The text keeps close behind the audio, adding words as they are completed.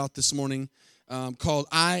Out this morning called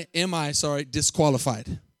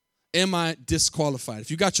Disqualified? Am I disqualified? If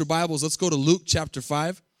you got your Bibles, let's go to Luke chapter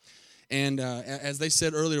 5. And as they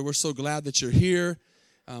said earlier, we're so glad that you're here.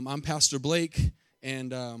 I'm Pastor Blake,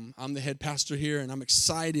 and I'm the head pastor here, and I'm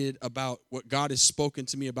excited about what God has spoken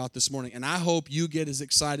to me about this morning. And I hope you get as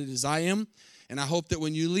excited as I am, and I hope that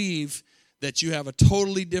when you leave, that you have a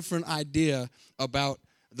totally different idea about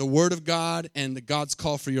the Word of God and the God's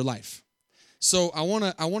call for your life. So I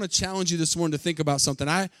want to challenge you this morning to think about something.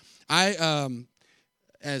 As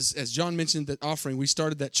John mentioned that offering, we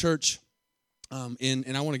started that church,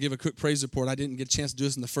 and I want to give a quick praise report. I didn't get a chance to do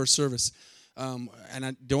this in the first service, and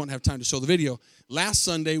I don't have time to show the video. Last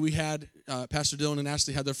Sunday we had Pastor Dylan and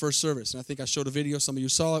Ashley had their first service, and I think I showed a video. Some of you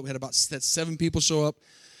saw it. We had 7 people show up.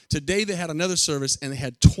 Today they had another service, and they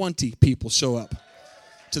had 20 people show up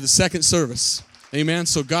to the second service. Amen.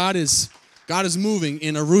 So God is moving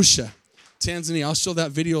in Arusha, Tanzania. I'll show that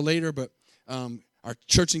video later, but our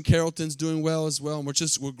church in Carrollton's doing well as well, and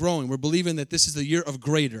we're growing. We're believing that this is the year of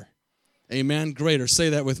greater. Amen. Greater. Say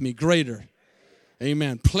that with me. Greater.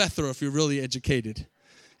 Amen. Plethora if you're really educated.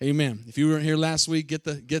 Amen. If you weren't here last week, get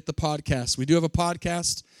the podcast. We do have a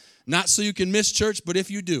podcast, not so you can miss church, but if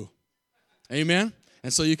you do. Amen.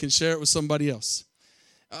 And so you can share it with somebody else.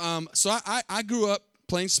 So I grew up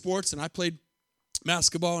playing sports, and I played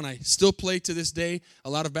basketball, and I still play to this day a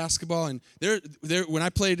lot of basketball. And when I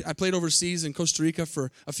played overseas in Costa Rica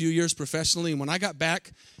for a few years professionally. And when I got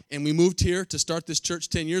back and we moved here to start this church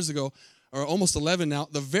 10 years ago, or almost 11 now,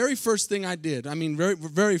 the very first thing I did, very,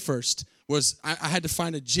 very first, was I had to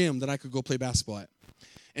find a gym that I could go play basketball at.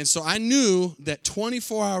 And so I knew that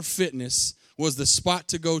 24-hour fitness was the spot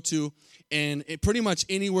to go to. And pretty much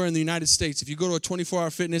anywhere in the United States, if you go to a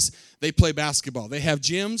 24-hour fitness, they play basketball. They have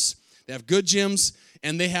gyms. They have good gyms,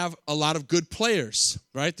 and they have a lot of good players,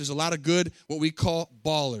 right? There's a lot of good, what we call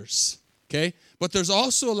ballers, okay? But there's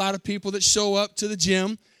also a lot of people that show up to the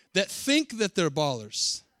gym that think that they're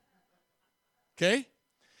ballers, okay?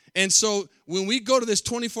 And so when we go to this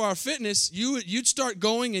 24-hour fitness, you'd start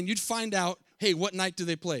going, and you'd find out, hey, what night do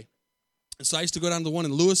they play? And so I used to go down to the one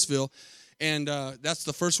in Louisville, and that's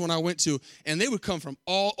the first one I went to, and they would come from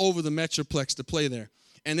all over the Metroplex to play there.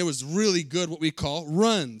 And it was really good, what we call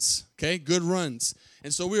runs, okay, good runs.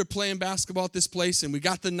 And so we were playing basketball at this place, and we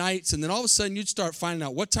got the nights, and then all of a sudden you'd start finding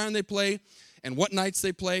out what time they play and what nights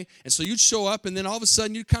they play. And so you'd show up, and then all of a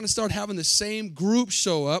sudden you'd kind of start having the same group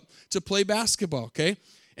show up to play basketball, okay?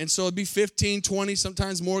 And so it'd be 15, 20,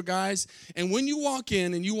 sometimes more guys. And when you walk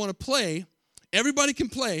in and you want to play, everybody can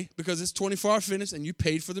play because it's 24-hour fitness and you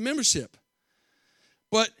paid for the membership.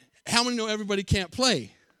 But how many know everybody can't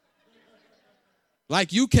play?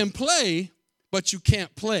 Like you can play, but you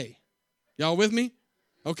can't play. Y'all with me?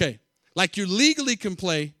 Okay. Like you legally can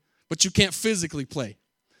play, but you can't physically play.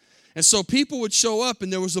 And so people would show up,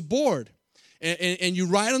 and there was a board. And you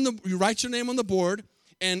write your name on the board,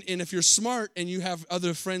 and if you're smart and you have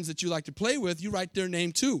other friends that you like to play with, you write their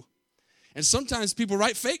name too. And sometimes people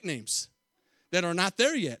write fake names that are not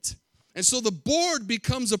there yet. And so the board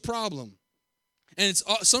becomes a problem. And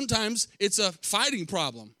sometimes it's a fighting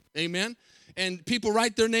problem. Amen? And people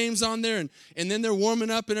write their names on there, and then they're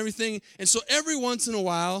warming up and everything. And so every once in a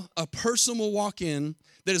while, a person will walk in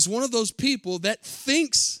that is one of those people that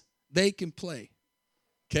thinks they can play,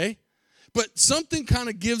 okay? But something kind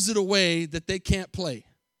of gives it away that they can't play.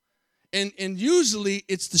 And usually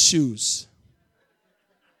it's the shoes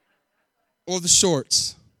or the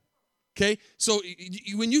shorts, okay? So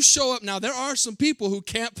when you show up now, there are some people who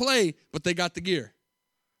can't play, but they got the gear.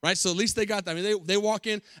 Right, so at least they got that. I mean, they walk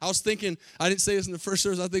in. I was thinking, I didn't say this in the first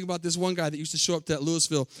service. I think about this one guy that used to show up to that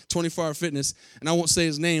Louisville 24-hour fitness, and I won't say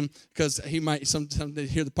his name because he might someday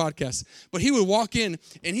hear the podcast. But he would walk in,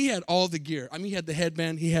 and he had all the gear. I mean, he had the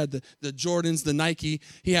headband, he had the Jordans, the Nike,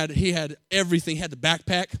 he had everything. He had the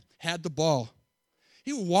backpack, had the ball.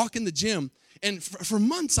 He would walk in the gym, and for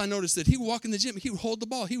months I noticed that he would walk in the gym, he would hold the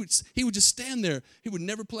ball. He would just stand there. He would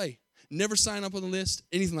never play, never sign up on the list,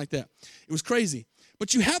 anything like that. It was crazy.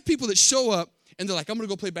 But you have people that show up, and they're like, I'm going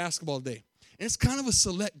to go play basketball today. And it's kind of a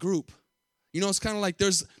select group. You know, it's kind of like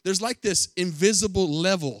there's like this invisible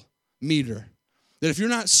level meter that if you're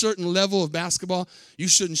not a certain level of basketball, you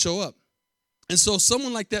shouldn't show up. And so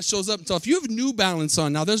someone like that shows up. And so if you have New Balance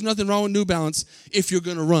on, now there's nothing wrong with New Balance if you're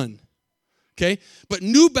going to run, okay? But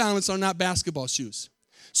New Balance are not basketball shoes.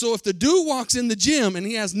 So if the dude walks in the gym and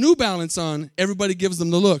he has New Balance on, everybody gives them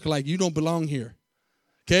the look like you don't belong here,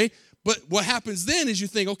 okay? But what happens then is you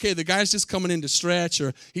think, okay, the guy's just coming in to stretch,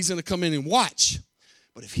 or he's going to come in and watch.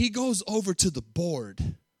 But if he goes over to the board,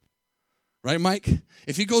 right, Mike?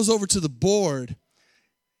 If he goes over to the board,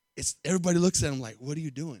 it's everybody looks at him like, what are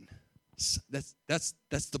you doing? That's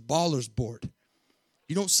the Ballers board.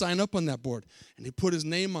 You don't sign up on that board. And they put his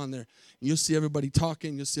name on there. And you'll see everybody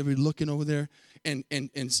talking. You'll see everybody looking over there. And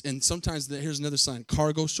sometimes here's another sign,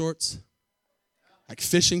 cargo shorts, like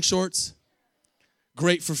fishing shorts.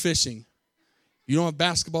 Great for fishing. You don't have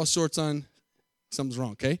basketball shorts on, something's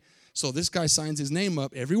wrong, okay? So this guy signs his name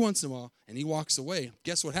up every once in a while, and he walks away.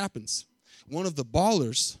 Guess what happens? One of the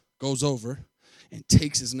ballers goes over and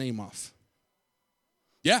takes his name off.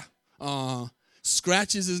 Yeah.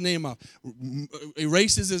 Scratches his name off,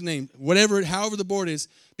 erases his name, however the board is,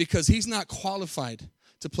 because he's not qualified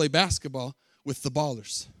to play basketball with the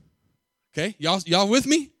ballers. Okay? Y'all with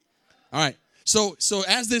me? All right. So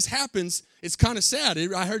as this happens, it's kind of sad.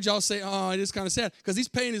 I heard y'all say, oh, it is kind of sad, because he's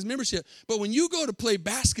paying his membership. But when you go to play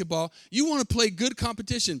basketball, you want to play good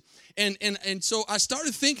competition. And so I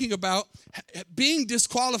started thinking about being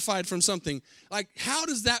disqualified from something. Like, how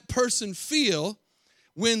does that person feel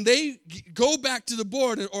when they go back to the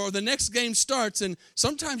board or the next game starts? And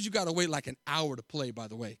sometimes you got to wait like an hour to play, by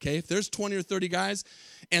the way, okay? If there's 20 or 30 guys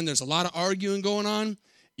and there's a lot of arguing going on,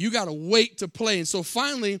 you got to wait to play. And so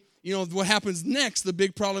finally, you know, what happens next, the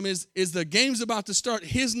big problem is the game's about to start.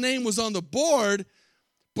 His name was on the board,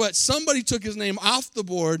 but somebody took his name off the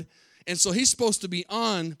board, and so he's supposed to be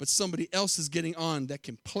on, but somebody else is getting on that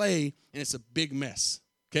can play, and it's a big mess.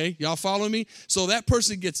 Okay, y'all follow me? So that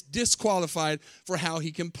person gets disqualified for how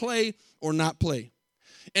he can play or not play.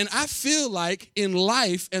 And I feel like in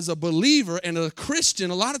life as a believer and a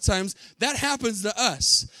Christian, a lot of times that happens to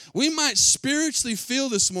us. We might spiritually feel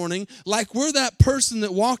this morning like we're that person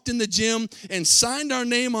that walked in the gym and signed our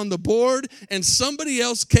name on the board, and somebody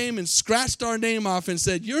else came and scratched our name off and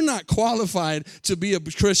said, you're not qualified to be a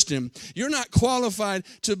Christian. You're not qualified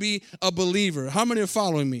to be a believer. How many are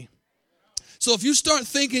following me? So if you start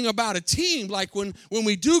thinking about a team, like when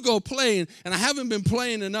we do go play, and I haven't been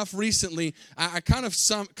playing enough recently, I kind of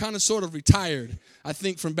sort of retired, I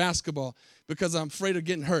think, from basketball because I'm afraid of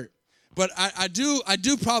getting hurt. But I do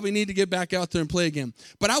probably need to get back out there and play again.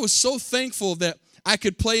 But I was so thankful that I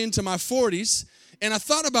could play into my 40s, and I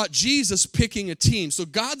thought about Jesus picking a team. So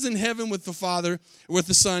God's in heaven with the Father, with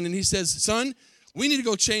the Son, and he says, son, we need to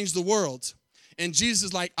go change the world. And Jesus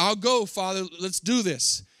is like, I'll go, Father, let's do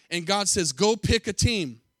this. And God says, go pick a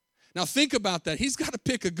team. Now think about that. He's got to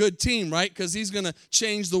pick a good team, right? Because he's going to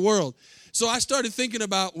change the world. So I started thinking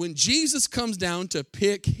about when Jesus comes down to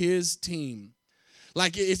pick his team.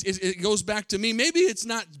 Like it goes back to me. Maybe it's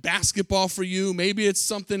not basketball for you. Maybe it's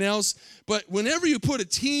something else. But whenever you put a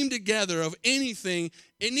team together of anything,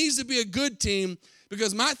 it needs to be a good team.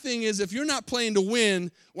 Because my thing is, if you're not playing to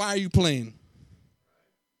win, why are you playing?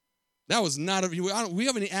 That was not we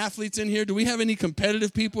have any athletes in here? Do we have any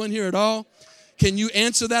competitive people in here at all? Can you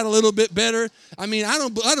answer that a little bit better? I mean, I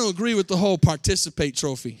don't agree with the whole participate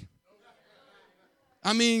trophy.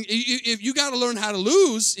 I mean, if you got to learn how to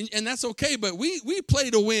lose, and that's okay, but we play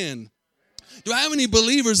to win. Do I have any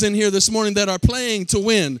believers in here this morning that are playing to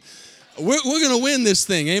win? We're going to win this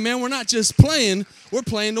thing, amen? We're not just playing, we're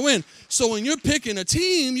playing to win. So when you're picking a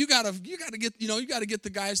team, you got to get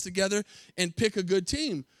the guys together and pick a good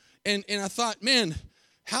team. And I thought, man,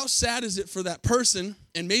 how sad is it for that person?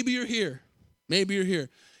 And maybe you're here.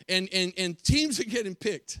 And teams are getting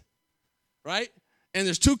picked, right? And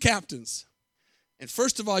there's two captains. And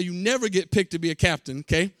first of all, you never get picked to be a captain,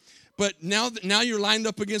 okay? But now you're lined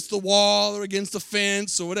up against the wall or against the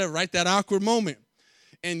fence or whatever, right? That awkward moment.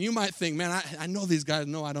 And you might think, man, I know these guys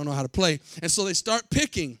know I don't know how to play. And so they start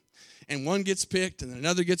picking. And one gets picked, and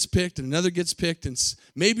another gets picked, and another gets picked. And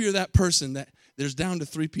maybe you're that person that there's down to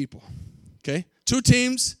 3 people, okay? 2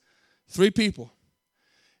 teams, 3 people.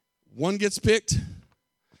 One gets picked,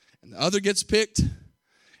 and the other gets picked,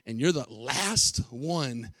 and you're the last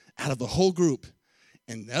one out of the whole group.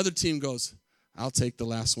 And the other team goes, I'll take the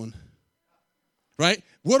last one, right?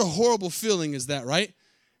 What a horrible feeling is that, right?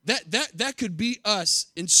 That could be us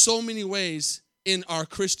in so many ways in our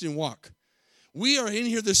Christian walk. We are in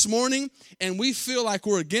here this morning, and we feel like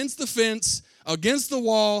we're against the fence, against the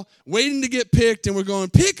wall, waiting to get picked, and we're going,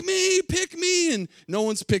 pick me, and no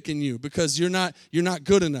one's picking you because you're not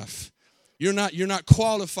good enough. You're not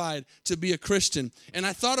qualified to be a Christian. And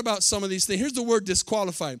I thought about some of these things. Here's the word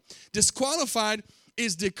disqualified. Disqualified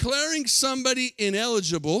is declaring somebody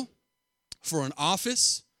ineligible for an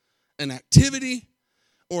office, an activity,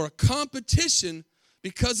 or a competition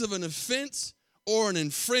because of an offense or an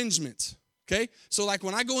infringement. Okay? So like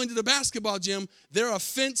when I go into the basketball gym, their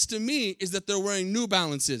offense to me is that they're wearing New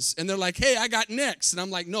Balances. And they're like, hey, I got next. And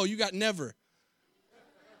I'm like, no, you got never.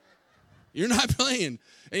 You're not playing.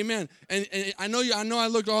 Amen. And I know I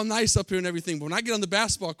look all nice up here and everything, but when I get on the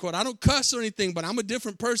basketball court, I don't cuss or anything, but I'm a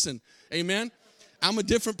different person. Amen. I'm a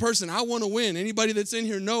different person. I want to win. Anybody that's in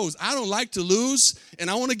here knows I don't like to lose, and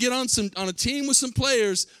I want to get on a team with some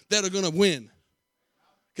players that are going to win.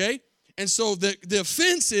 Okay? And so the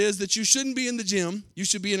offense is that you shouldn't be in the gym. You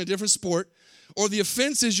should be in a different sport. Or the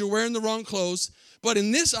offense is you're wearing the wrong clothes. But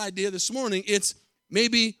in this idea this morning, it's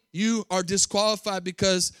maybe you are disqualified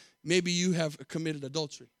because maybe you have committed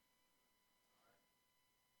adultery.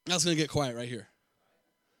 That's going to get quiet right here.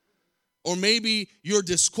 Or maybe you're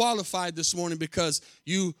disqualified this morning because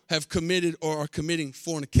you have committed or are committing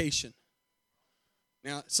fornication.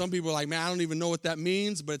 Now, some people are like, man, I don't even know what that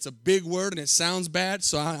means, but it's a big word and it sounds bad,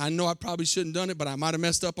 so I know I probably shouldn't have done it, but I might have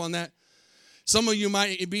messed up on that. Some of you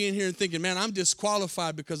might be in here and thinking, man, I'm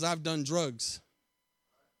disqualified because I've done drugs.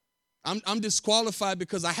 I'm disqualified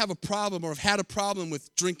because I have a problem or have had a problem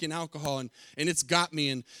with drinking alcohol and it's got me.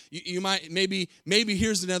 And you might, maybe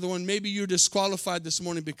here's another one. Maybe you're disqualified this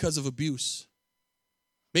morning because of abuse.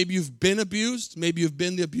 Maybe you've been abused. Maybe you've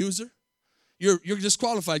been the abuser. You're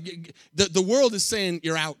disqualified. The world is saying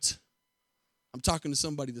you're out. I'm talking to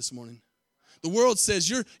somebody this morning. The world says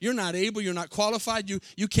you're not able, you're not qualified,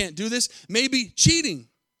 you can't do this. Maybe cheating.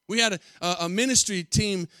 We had a ministry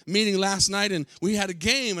team meeting last night, and we had a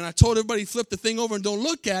game, and I told everybody, flip the thing over and don't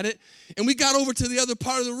look at it. And we got over to the other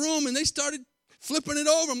part of the room, and they started flipping it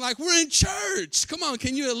over. I'm like, we're in church. Come on,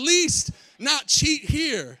 can you at least not cheat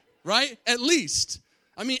here, right? At least.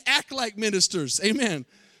 I mean, act like ministers. Amen.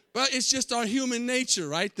 But it's just our human nature,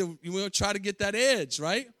 right? We'll try to get that edge,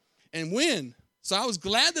 right? And win. So I was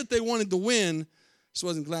glad that they wanted to win. Just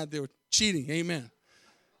wasn't glad they were cheating. Amen.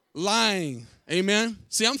 Lying. Amen.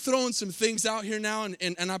 See, I'm throwing some things out here now,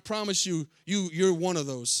 and I promise you're one of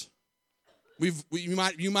those. You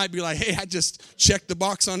might be like, hey, I just checked the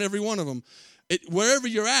box on every one of them. Wherever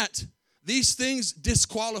you're at, these things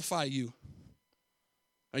disqualify you.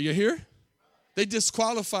 Are you here? They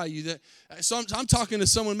disqualify you. So I'm talking to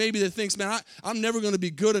someone maybe that thinks, man, I'm never going to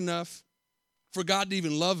be good enough for God to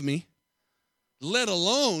even love me, let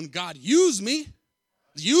alone God use me.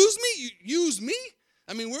 Use me? Use me?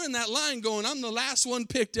 I mean, we're in that line going, I'm the last one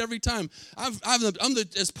picked every time.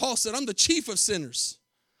 As Paul said, I'm the chief of sinners.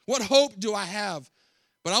 What hope do I have?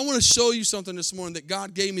 But I want to show you something this morning that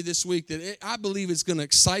God gave me this week that I believe is going to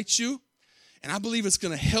excite you, and I believe it's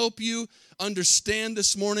going to help you understand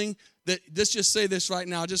this morning that, let's just say this right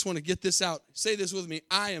now. I just want to get this out. Say this with me.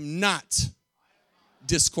 I am not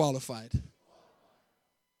disqualified.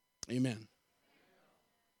 Amen.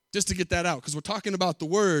 Just to get that out, because we're talking about the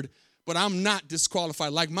word, but I'm not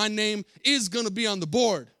disqualified. Like my name is going to be on the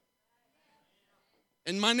board.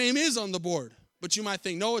 And my name is on the board. But you might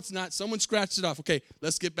think, no, it's not. Someone scratched it off. Okay,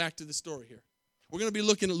 let's get back to the story here. We're going to be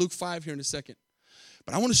looking at Luke 5 here in a second.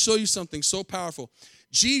 But I want to show you something so powerful.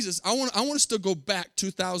 Jesus, I want us to go back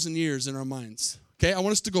 2,000 years in our minds. Okay, I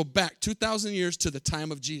want us to go back 2,000 years to the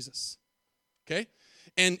time of Jesus. Okay,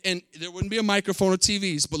 and there wouldn't be a microphone or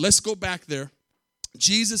TVs, but let's go back there.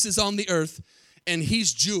 Jesus is on the earth, and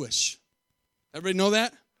he's Jewish. Everybody know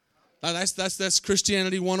that? That's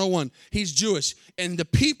Christianity 101. He's Jewish. And the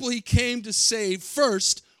people he came to save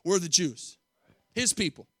first were the Jews, his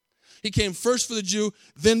people. He came first for the Jew,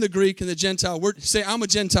 then the Greek, and the Gentile. Say, I'm a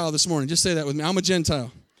Gentile this morning. Just say that with me. I'm a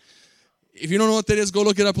Gentile. If you don't know what that is, go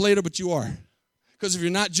look it up later, but you are. Because if you're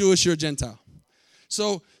not Jewish, you're a Gentile.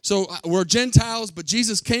 So we're Gentiles, but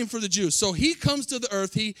Jesus came for the Jews. So he comes to the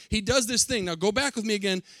earth. He does this thing. Now go back with me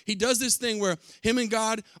again. He does this thing where him and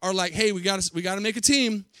God are like, hey, we got to make a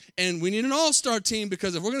team, and we need an all-star team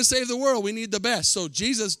because if we're going to save the world, we need the best. So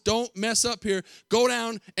Jesus, don't mess up here. Go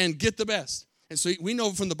down and get the best. And so we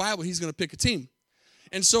know from the Bible he's going to pick a team.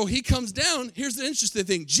 And so he comes down. Here's the interesting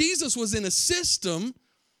thing. Jesus was in a system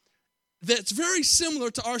that's very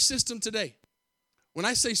similar to our system today. When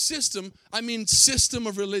I say system, I mean system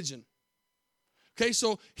of religion. Okay,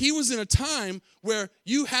 so he was in a time where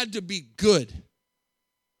you had to be good.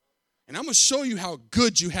 And I'm going to show you how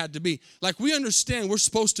good you had to be. Like we understand we're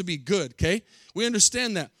supposed to be good, okay? We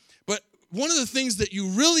understand that. But one of the things that you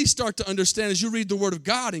really start to understand as you read the Word of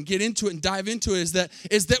God and get into it and dive into it is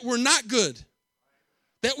that we're not good.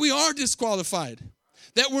 That we are disqualified.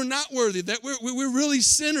 That we're not worthy, that we're really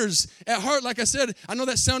sinners at heart. Like I said, I know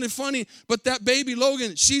that sounded funny, but that baby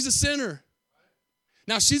Logan, she's a sinner.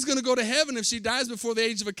 Now, she's going to go to heaven if she dies before the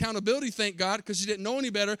age of accountability, thank God, because she didn't know any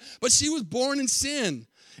better. But she was born in sin.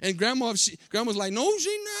 And Grandma's like, no,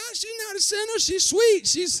 she's not a sinner. She's sweet.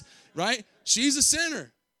 She's a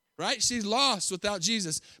sinner, right? She's lost without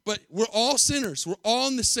Jesus. But we're all sinners. We're all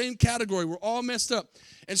in the same category. We're all messed up.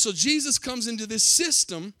 And so Jesus comes into this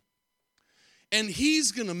system. and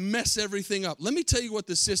he's going to mess everything up. Let me tell you what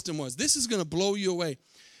the system was. This is going to blow you away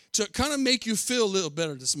to kind of make you feel a little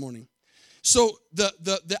better this morning. So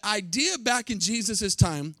the idea back in Jesus'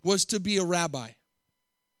 time was to be a rabbi.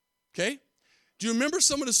 Okay? Do you remember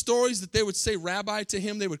some of the stories that they would say rabbi to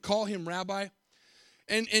him? They would call him rabbi.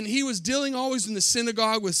 And he was dealing always in the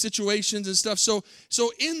synagogue with situations and stuff. So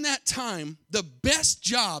in that time, the best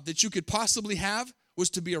job that you could possibly have was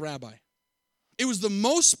to be a rabbi. It was the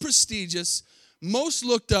most prestigious, most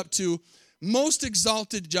looked up to, most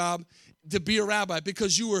exalted job to be a rabbi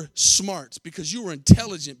because you were smart, because you were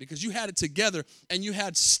intelligent, because you had it together, and you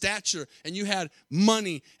had stature, and you had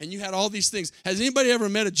money, and you had all these things. Has anybody ever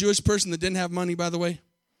met a Jewish person that didn't have money, by the way?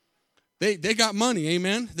 They got money,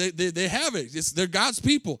 amen? They have it. They're God's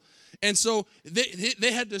people. And so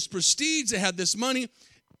they had this prestige, they had this money,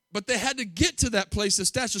 but they had to get to that place of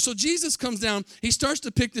stature. So Jesus comes down, he starts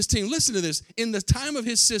to pick this team. Listen to this. In the time of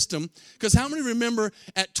his system, because how many remember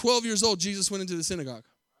at 12 years old, Jesus went into the synagogue?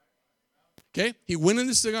 Okay? He went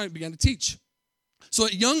into the synagogue and began to teach. So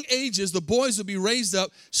at young ages, the boys would be raised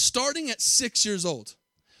up starting at 6 years old.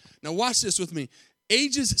 Now watch this with me.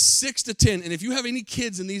 Ages 6 to 10, and if you have any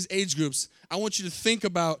kids in these age groups, I want you to think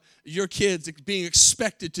about your kids being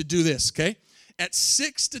expected to do this, okay? At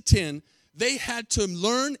 6 to 10, they had to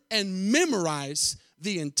learn and memorize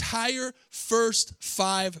the entire first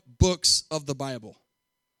 5 books of the Bible,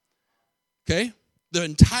 okay? The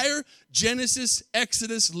entire Genesis,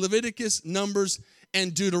 Exodus, Leviticus, Numbers,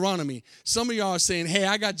 and Deuteronomy. Some of y'all are saying, hey,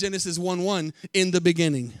 I got Genesis 1:1 in the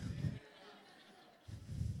beginning.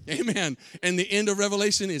 Amen. And the end of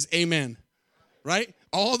Revelation is amen. Right?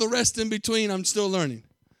 All the rest in between, I'm still learning.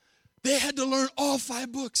 They had to learn all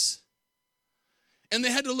 5 books. And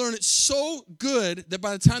they had to learn it so good that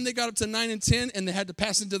by the time they got up to 9 and 10 and they had to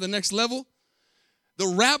pass into the next level, the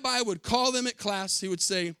rabbi would call them at class. He would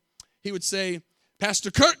say, Pastor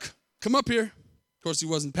Kirk, come up here. Of course, he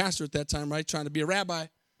wasn't pastor at that time, right? Trying to be a rabbi. He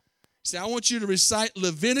said, I want you to recite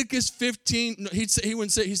Leviticus 15. No, he'd say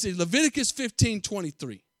Leviticus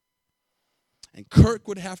 15:23. And Kirk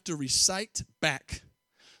would have to recite back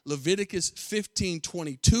Leviticus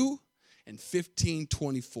 15:22 and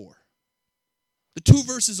 15:24. The 2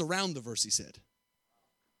 verses around the verse, he said.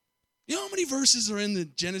 You know how many verses are in the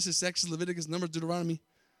Genesis, Exodus, Leviticus, Numbers, Deuteronomy?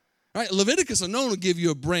 Right? Leviticus alone will give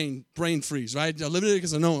you a brain freeze, right?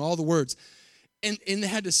 Leviticus alone, all the words. And they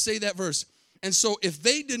had to say that verse. And so if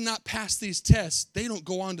they did not pass these tests, they don't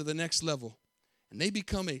go on to the next level. And they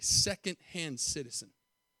become a second-hand citizen.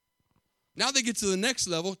 Now they get to the next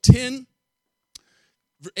level,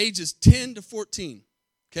 ages 10 to 14,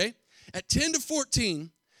 okay? At 10 to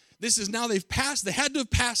 14, this is now they had to have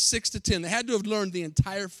passed 6 to 10. They had to have learned the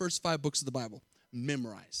entire first 5 books of the Bible,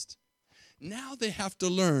 memorized. Now they have to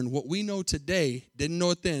learn what we know today, didn't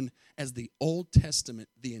know it then, as the Old Testament,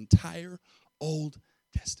 the entire Old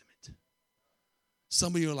Testament.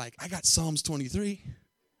 Some of you are like, I got Psalms 23,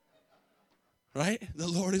 right? The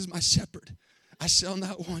Lord is my shepherd. I shall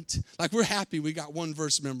not want. Like, we're happy we got 1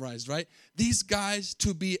 verse memorized, right? These guys,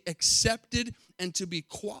 to be accepted and to be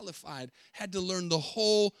qualified, had to learn the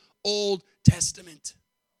whole Old Testament.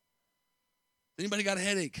 Anybody got a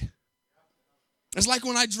headache? It's like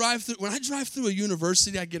when I drive through a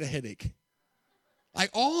university, I get a headache. Like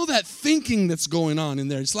all that thinking that's going on in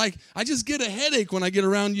there. It's like I just get a headache when I get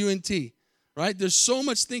around UNT, right? There's so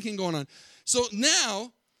much thinking going on. So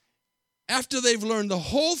now, after they've learned the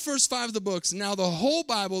whole first 5 of the books, now the whole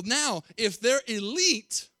Bible, now if they're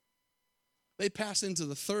elite, they pass into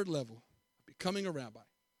the 3rd level, becoming a rabbi,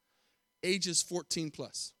 ages 14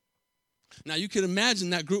 plus. Now you can imagine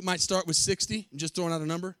that group might start with 60, I'm just throwing out a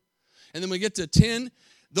number. And then we get to 10,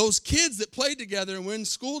 those kids that played together and were in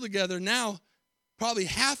school together, now probably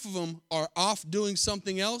half of them are off doing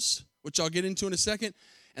something else, which I'll get into in a second,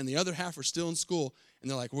 and the other half are still in school. And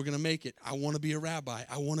they're like, we're going to make it. I want to be a rabbi.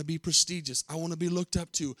 I want to be prestigious. I want to be looked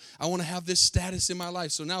up to. I want to have this status in my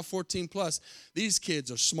life. So now 14 plus, these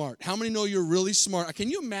kids are smart. How many know you're really smart? Can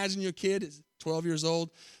you imagine your kid is 12 years old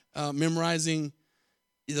memorizing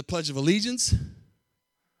the Pledge of Allegiance?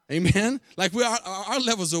 Amen? Like our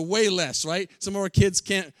levels are way less, right? Some of our kids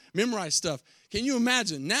can't memorize stuff. Can you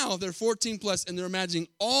imagine? Now they're 14 plus and they're memorizing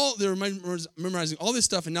all this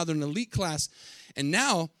stuff, and now they're in an elite class. And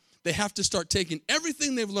now they have to start taking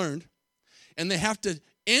everything they've learned and they have to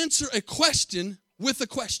answer a question with a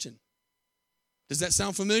question. Does that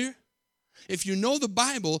sound familiar? If you know the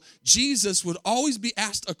Bible, Jesus would always be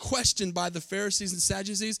asked a question by the Pharisees and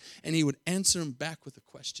Sadducees, and he would answer them back with a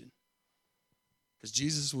question. Because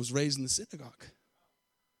Jesus was raised in the synagogue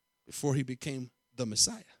before he became the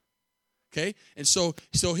Messiah. Okay? And so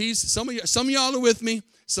he's, some of y'all are with me.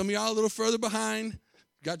 Some of y'all a little further behind.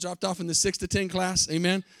 Got dropped off in the 6 to 10 class.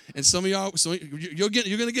 Amen? And some of y'all, so you're going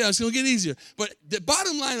to get, it's going to get easier. But the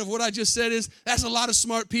bottom line of what I just said is that's a lot of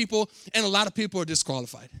smart people, and a lot of people are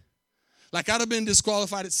disqualified. Like I'd have been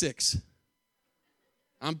disqualified at 6.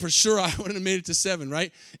 I'm for sure I wouldn't have made it to 7,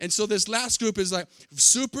 right? And so this last group is like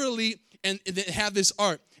super elite, and they have this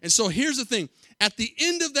art. And so here's the thing. At the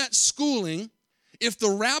end of that schooling, if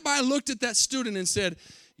the rabbi looked at that student and said,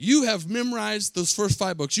 you have memorized those first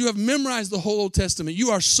 5 books. You have memorized the whole Old Testament. You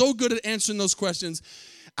are so good at answering those questions.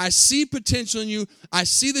 I see potential in you. I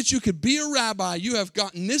see that you could be a rabbi. You have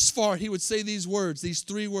gotten this far. He would say these words, these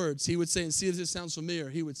 3 words. He would say, and see if this sounds familiar.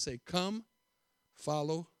 He would say, come,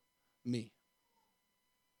 follow me.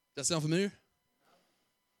 Does that sound familiar?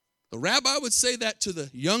 The rabbi would say that to the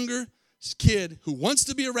younger kid who wants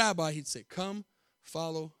to be a rabbi. He'd say, come,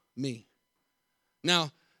 follow me.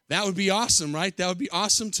 Now, that would be awesome, right? That would be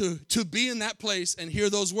awesome to be in that place and hear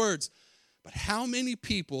those words. But how many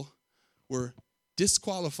people were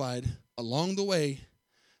disqualified along the way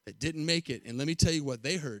that didn't make it? And let me tell you what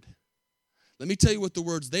they heard. Let me tell you what the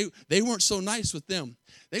words, they weren't so nice with them.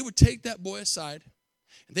 They would take that boy aside,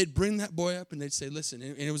 and they'd bring that boy up, and they'd say, listen,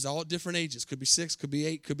 and it was all different ages. Could be 6, could be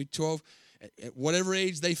 8, could be 12. At whatever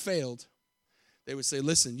age they failed, they would say,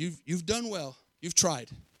 listen, you've done well. You've tried.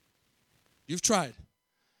 You've tried.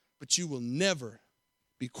 But you will never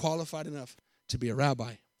be qualified enough to be a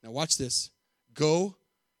rabbi. Now watch this. Go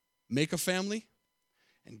make a family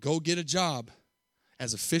and go get a job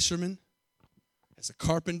as a fisherman, as a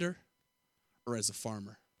carpenter, or as a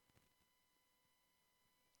farmer.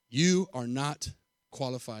 You are not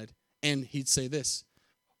qualified. And he'd say this,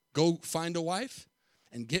 go find a wife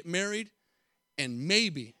and get married, and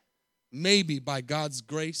maybe by God's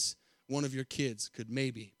grace, one of your kids could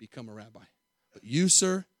maybe become a rabbi. But you,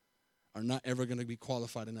 sir, are not ever going to be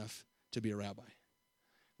qualified enough to be a rabbi.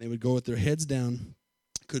 They would go with their heads down.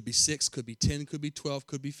 Could be 6, could be 10, could be 12,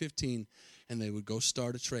 could be 15. And they would go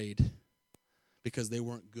start a trade because they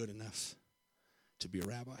weren't good enough to be a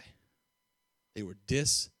rabbi. They were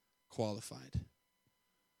disqualified.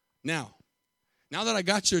 Now that I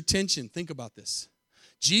got your attention, think about this.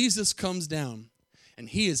 Jesus comes down, and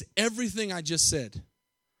he is everything I just said.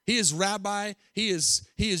 He is rabbi. He is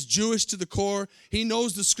Jewish to the core. He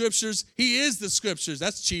knows the scriptures. He is the scriptures.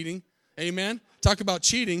 That's cheating. Amen. Talk about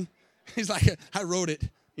cheating. He's like, I wrote it,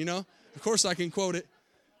 Of course I can quote it.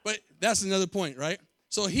 But that's another point, right?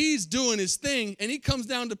 So he's doing his thing, and he comes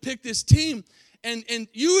down to pick this team. And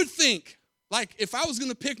you would think, like, if I was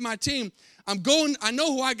going to pick my team, I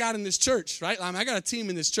know who I got in this church, right? I got a team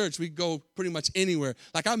in this church. We go pretty much anywhere.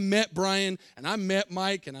 Like, I met Brian, and I met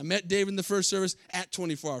Mike, and I met Dave in the first service at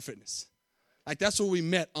 24 Hour Fitness. Like, that's where we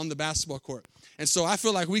met on the basketball court. And so I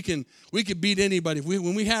feel like we could beat anybody.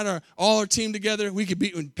 When we had all our team together, we could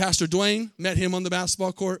beat Pastor Dwayne, met him on the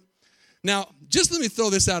basketball court. Now, just let me throw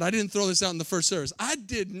this out. I didn't throw this out in the first service. I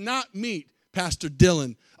did not meet Pastor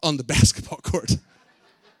Dylan on the basketball court.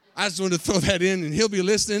 I just wanted to throw that in, and he'll be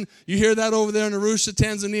listening. You hear that over there in Arusha,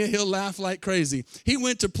 Tanzania, he'll laugh like crazy. He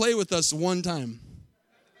went to play with us one time.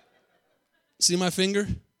 See my finger?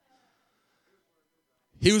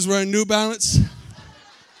 He was wearing New Balance.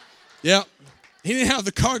 Yeah. He didn't have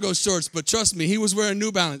the cargo shorts, but trust me, he was wearing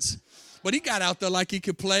New Balance. But he got out there like he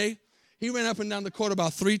could play. He ran up and down the court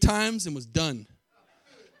about 3 times and was done.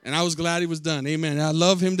 And I was glad he was done. Amen. I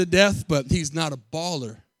love him to death, but he's not a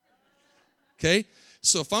baller. Okay?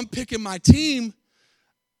 So if I'm picking my team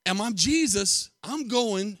and I'm Jesus, I'm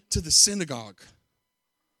going to the synagogue.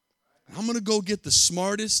 I'm going to go get the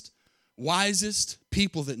smartest, wisest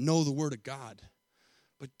people that know the Word of God.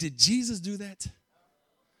 But did Jesus do that?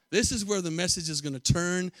 This is where the message is going to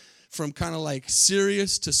turn from kind of like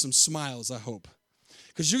serious to some smiles, I hope.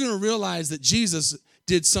 Because you're going to realize that Jesus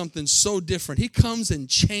did something so different. He comes and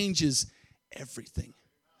changes everything.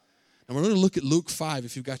 And we're going to look at Luke 5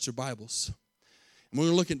 if you've got your Bibles. And we're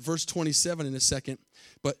going to look at verse 27 in a second.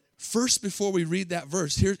 But first, before we read that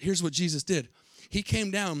verse, here's what Jesus did. He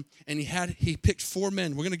came down and he picked 4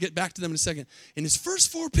 men. We're going to get back to them in a second. In his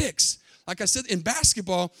first 4 picks, like I said, in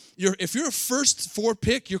basketball, if you're a first 4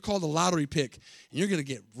 pick, you're called a lottery pick. And you're going to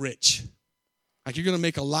get rich. Like you're going to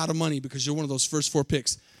make a lot of money because you're one of those first 4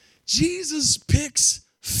 picks. Jesus picks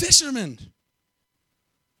fishermen.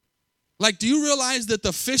 Like, do you realize that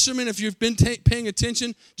the fishermen, if you've been paying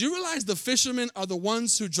attention, do you realize the fishermen are the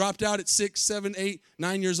ones who dropped out at 6, 7, 8,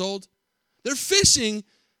 9 years old? They're fishing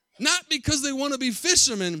not because they want to be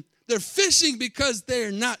fishermen. They're fishing because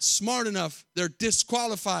they're not smart enough. They're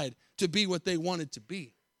disqualified to be what they wanted to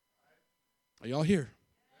be. Are y'all here?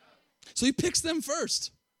 So he picks them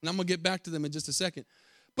first. And I'm going to get back to them in just a second.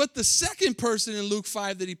 But the second person in Luke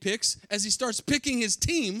 5 that he picks, as he starts picking his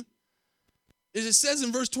team, is it says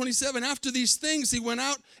in verse 27, after these things, he went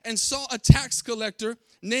out and saw a tax collector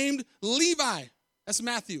named Levi. That's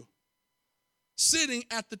Matthew. Sitting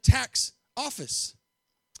at the tax office.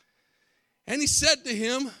 And he said to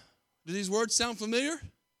him, do these words sound familiar?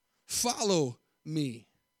 Follow me.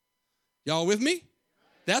 Y'all with me?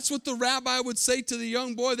 That's what the rabbi would say to the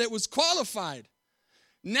young boy that was qualified.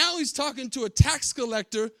 Now he's talking to a tax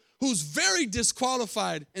collector who's very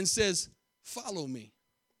disqualified and says, follow me.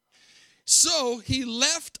 So he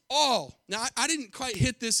left all. Now, I didn't quite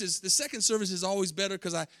hit this. The second service is always better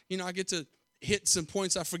because I get to hit some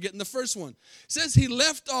points I forget in the first one. It says he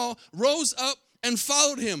left all, rose up, and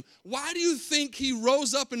followed him. Why do you think he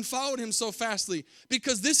rose up and followed him so fastly?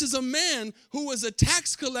 Because this is a man who was a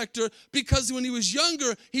tax collector because when he was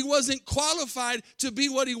younger, he wasn't qualified to be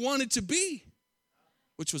what he wanted to be,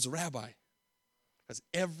 which was a rabbi. Because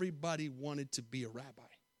everybody wanted to be a rabbi.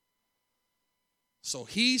 So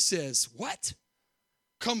he says, what?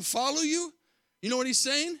 Come follow you? You know what he's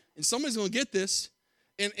saying? And somebody's going to get this.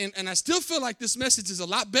 And I still feel like this message is a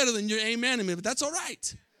lot better than your amen in me, but that's all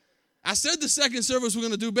right. I said the second service we're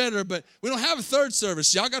going to do better, but we don't have a third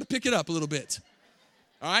service. Y'all got to pick it up a little bit.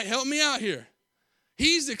 All right, help me out here.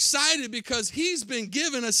 He's excited because he's been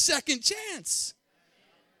given a second chance.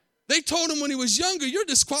 They told him when he was younger, you're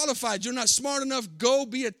disqualified. You're not smart enough. Go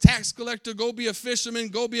be a tax collector. Go be a fisherman.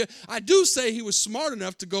 I do say he was smart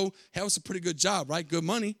enough to go, that was a pretty good job, right? Good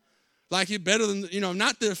money. Like he better than,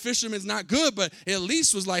 not that a fisherman's not good, but at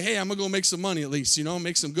least was like, hey, I'm going to go make some money at least,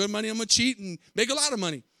 make some good money. I'm going to cheat and make a lot of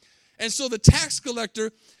money. And so the tax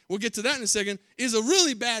collector, we'll get to that in a second, is a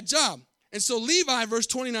really bad job. And so Levi, verse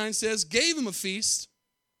 29 says, gave him a feast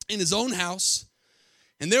in his own house.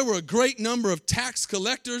 And there were a great number of tax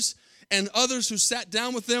collectors and others who sat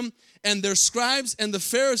down with them. And their scribes and the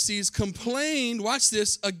Pharisees complained, watch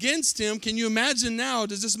this, against him. Can you imagine now?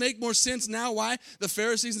 Does this make more sense now why the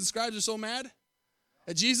Pharisees and scribes are so mad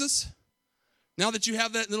at Jesus? Now that you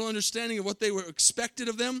have that little understanding of what they were expected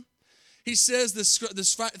of them. He says the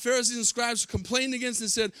Pharisees and scribes complained against him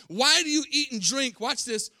and said, why do you eat and drink, watch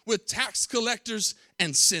this, with tax collectors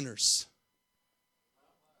and sinners?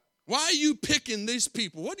 Why are you picking these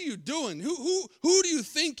people? What are you doing? Who do you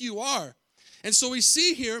think you are? And so we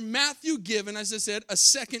see here Matthew given, as I said, a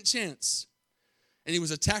second chance. And he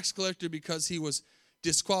was a tax collector because he was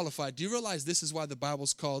disqualified. Do you realize this is why the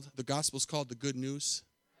gospel's called the good news?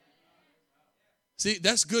 See,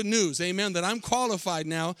 that's good news, amen, that I'm qualified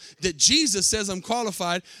now, that Jesus says I'm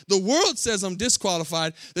qualified. The world says I'm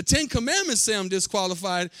disqualified. The 10 Commandments say I'm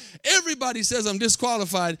disqualified. Everybody says I'm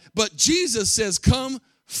disqualified, but Jesus says, come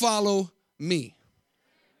follow me.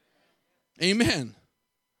 Amen.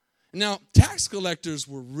 Now, tax collectors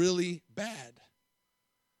were really bad.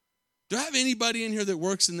 Do I have anybody in here that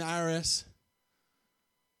works in the IRS?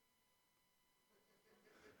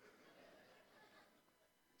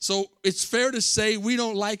 So it's fair to say we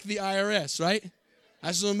don't like the IRS, right? I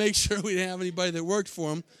just want to make sure we didn't have anybody that worked for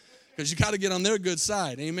them because you got to get on their good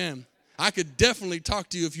side. Amen. I could definitely talk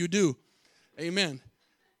to you if you do. Amen.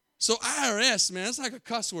 So IRS, man, it's like a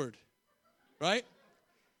cuss word, right?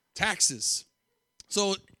 Taxes.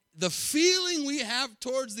 So the feeling we have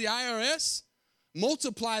towards the IRS,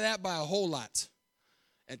 multiply that by a whole lot.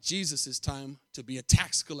 At Jesus' time to be a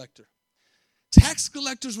tax collector. Tax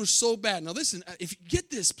collectors were so bad. Now listen, if you get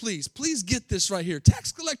this, please get this right here.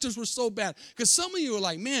 Tax collectors were so bad because some of you are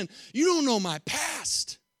like, man, you don't know my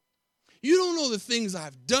past. You don't know the things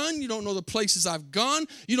I've done. You don't know the places I've gone.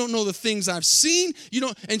 You don't know the things I've seen.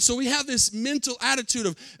 And so we have this mental attitude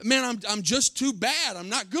of, man, I'm just too bad. I'm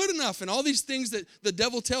not good enough. And all these things that the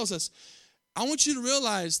devil tells us. I want you to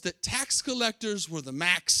realize that tax collectors were the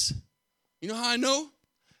max. You know how I know?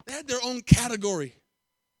 They had their own category.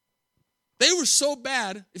 They were so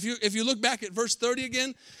bad. If you look back at verse 30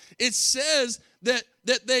 again, it says that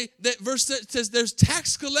verse says there's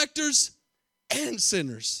tax collectors and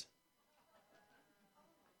sinners.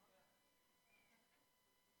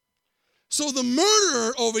 So the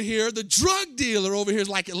murderer over here, the drug dealer over here is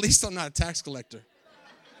like, at least I'm not a tax collector.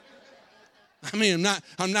 I mean,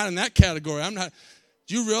 I'm not in that category. I'm not.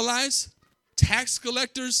 Do you realize tax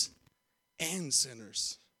collectors and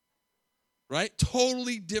sinners? Right?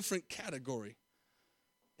 Totally different category.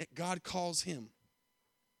 God calls him.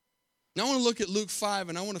 Now I want to look at Luke 5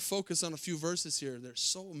 and I want to focus on a few verses here. They're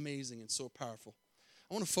so amazing and so powerful.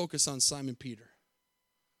 I want to focus on Simon Peter.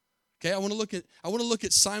 Okay, I want to look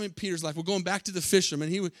at Simon Peter's life. We're going back to the fisherman.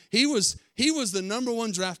 He was the number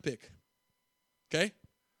 1 draft pick. Okay?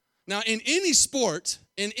 Now in any sport,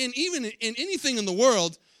 and even in anything in the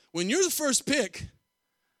world, when you're the first pick,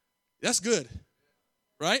 that's good,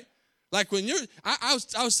 right? Like when I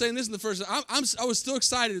was saying this in the first, I was still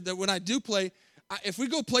excited that when I do play, if we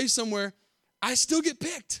go play somewhere, I still get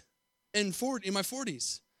picked in my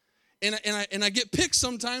 40s. And I get picked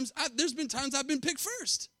sometimes. There's been times I've been picked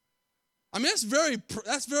first. I mean,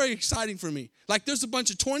 that's very exciting for me. Like there's a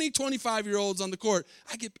bunch of 20, 25-year-olds on the court.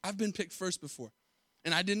 I've been picked first before,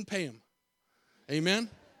 and I didn't pay them. Amen?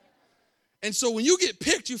 And so when you get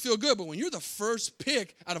picked, you feel good. But when you're the first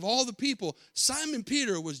pick out of all the people, Simon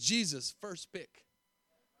Peter was Jesus' first pick.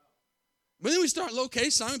 But then we start, okay,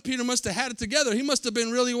 Simon Peter must have had it together. He must have been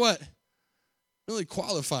really what? Really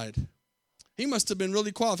qualified. He must have been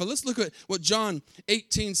really qualified. Let's look at what John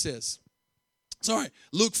 18 says. Sorry,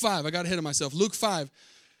 Luke 5. I got ahead of myself. Luke 5.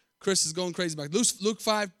 Chris is going crazy back. Luke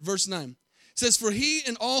 5, verse 9. It says, for he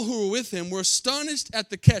and all who were with him were astonished at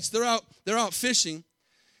the catch. They're out fishing.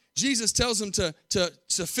 Jesus tells them to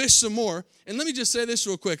fish some more. And let me just say this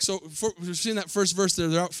real quick. So we've seen that first verse there.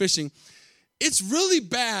 They're out fishing. It's really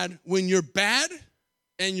bad when you're bad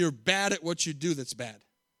and you're bad at what you do that's bad.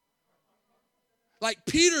 Like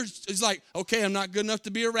Peter is like, okay, I'm not good enough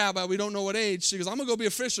to be a rabbi. We don't know what age. He goes, I'm going to go be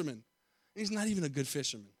a fisherman. He's not even a good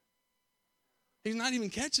fisherman. He's not even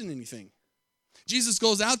catching anything. Jesus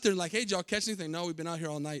goes out there like, hey, did y'all catch anything? No, we've been out here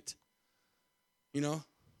all night. You know,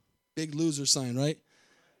 big loser sign, right?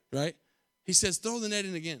 Right? He says, throw the net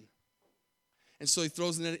in again. And so he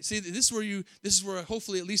throws the net. See, this is where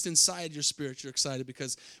hopefully at least inside your spirit you're excited,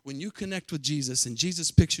 because when you connect with Jesus and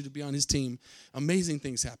Jesus picks you to be on his team, amazing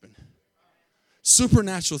things happen.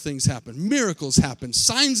 Supernatural things happen. Miracles happen.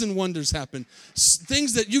 Signs and wonders happen.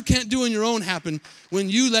 Things that you can't do on your own happen when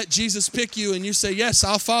you let Jesus pick you and you say, yes,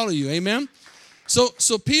 I'll follow you. Amen?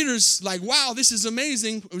 So Peter's like, wow, this is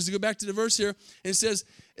amazing. As we go back to the verse here, and it says,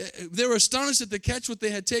 they were astonished at the catch what they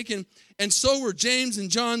had taken, and so were James and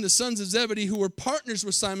John, the sons of Zebedee, who were partners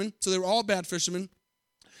with Simon. So they were all bad fishermen.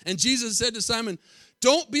 And Jesus said to Simon,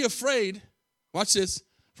 don't be afraid. Watch this.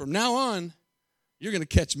 From now on, you're going to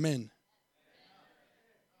catch men.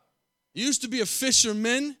 You used to be a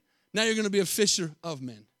fisherman. Now you're going to be a fisher of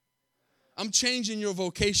men. I'm changing your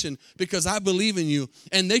vocation because I believe in you.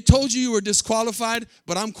 And they told you were disqualified,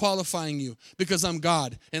 but I'm qualifying you because I'm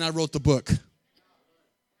God and I wrote the book.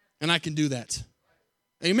 And I can do that.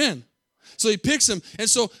 Amen. So he picks him. And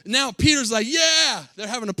so now Peter's like, yeah, they're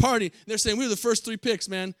having a party. They're saying, we were the first 3 picks,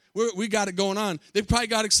 man. We got it going on. They probably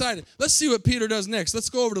got excited. Let's see what Peter does next. Let's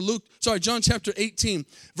go over to John chapter 18,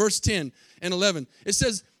 verse 10 and 11. It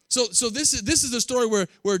says, so this is the story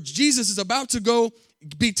where Jesus is about to go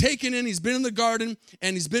be taken in. He's been in the garden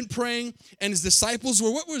and he's been praying, and his disciples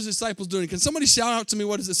what were his disciples doing? Can somebody shout out to me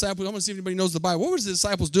what his disciples? I want to see if anybody knows the Bible. What were his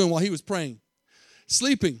disciples doing while he was praying?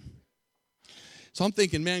 Sleeping. So I'm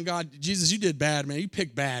thinking, man, God, Jesus, you did bad, man. You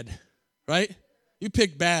picked bad, right? You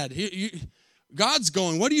picked bad. God's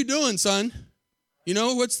going, what are you doing, son? You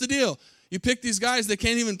know, what's the deal? You pick these guys that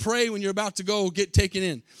can't even pray when you're about to go get taken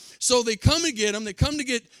in. So they come and get him. They come to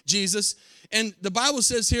get Jesus. And the Bible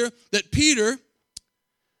says here that Peter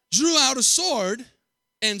drew out a sword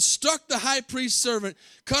and struck the high priest's servant,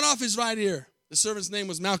 cut off his right ear. The servant's name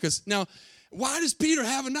was Malchus. Now, why does Peter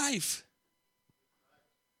have a knife?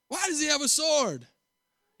 Why does he have a sword?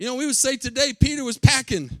 You know, we would say today Peter was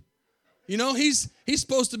packing. You know, he's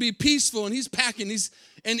supposed to be peaceful, and he's packing. This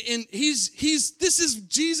is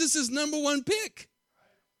Jesus' number 1 pick.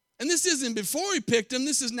 And this isn't before he picked him,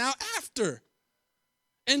 this is now after.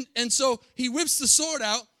 And so he whips the sword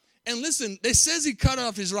out, and listen, it says he cut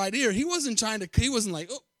off his right ear. He wasn't like,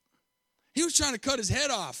 oh. He was trying to cut his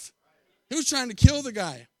head off. He was trying to kill the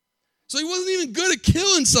guy. So he wasn't even good at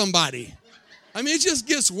killing somebody. I mean, it just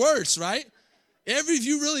gets worse, right? If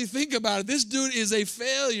you really think about it, this dude is a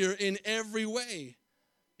failure in every way.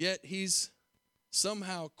 Yet he's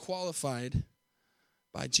somehow qualified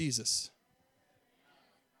by Jesus.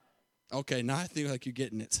 Okay, now I think like you're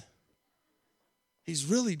getting it. He's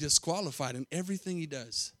really disqualified in everything he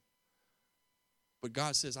does. But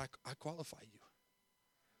God says, I qualify you.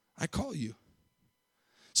 I call you.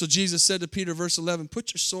 So Jesus said to Peter, verse 11,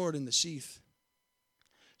 put your sword in the sheath.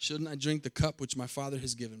 Shouldn't I drink the cup which my Father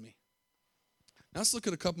has given me? Now let's look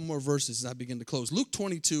at a couple more verses as I begin to close. Luke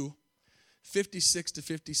 22, 56 to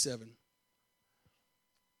 57.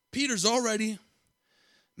 Peter's already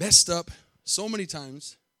messed up so many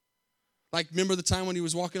times. Like, remember the time when he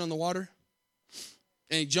was walking on the water?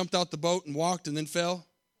 And he jumped out the boat and walked and then fell?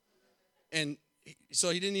 And so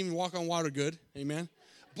he didn't even walk on water good. Amen?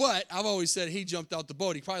 But I've always said he jumped out the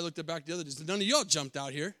boat. He probably looked back the other day. None of y'all jumped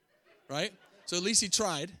out here, right? So at least he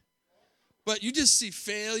tried. But you just see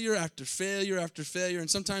failure after failure after failure, and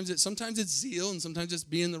sometimes it's zeal, and sometimes it's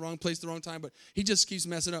being in the wrong place at the wrong time, but he just keeps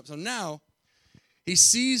messing up. So now he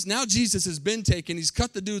sees, now Jesus has been taken, he's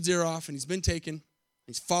cut the dude's ear off, and he's been taken,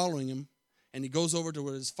 he's following him, and he goes over to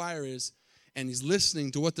where his fire is, and he's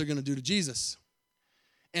listening to what they're going to do to Jesus.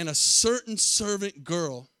 And a certain servant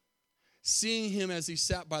girl, seeing him as he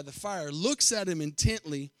sat by the fire, looks at him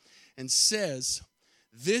intently and says,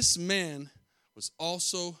 this man was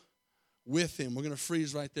also with him. We're going to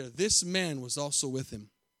freeze right there. This man was also with him.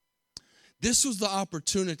 This was the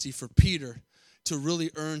opportunity for Peter to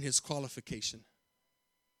really earn his qualification.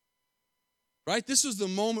 Right? This was the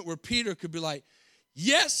moment where Peter could be like,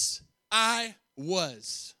 yes, I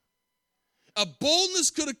was. A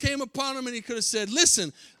boldness could have came upon him and he could have said,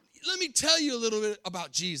 listen, let me tell you a little bit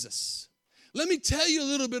about Jesus. Let me tell you a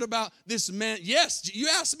little bit about this man. Yes, you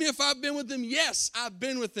asked me if I've been with him. Yes, I've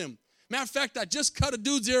been with him. Matter of fact, I just cut a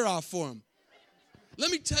dude's ear off for him.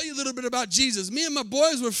 Let me tell you a little bit about Jesus. Me and my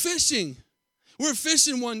boys were fishing. We were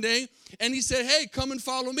fishing one day, and he said, hey, come and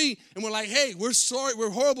follow me. And we're like, hey, we're sorry. We're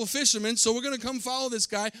horrible fishermen, so we're going to come follow this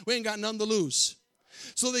guy. We ain't got nothing to lose.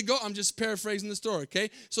 So they go. I'm just paraphrasing the story, okay?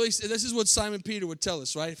 So he said, this is what Simon Peter would tell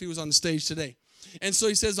us, right, if he was on the stage today. And so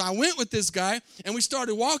he says, I went with this guy, and we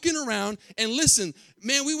started walking around, and listen,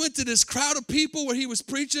 man, we went to this crowd of people where he was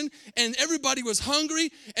preaching, and everybody was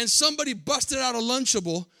hungry, and somebody busted out a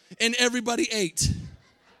Lunchable, and everybody ate.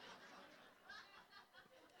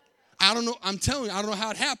 I don't know, I'm telling you, I don't know how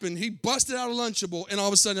it happened. He busted out a Lunchable, and all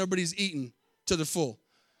of a sudden, everybody's eating to the full.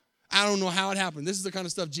 I don't know how it happened. This is the kind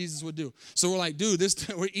of stuff Jesus would do. So we're like, dude,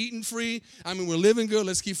 we're eating free. I mean, we're living good.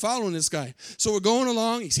 Let's keep following this guy. So we're going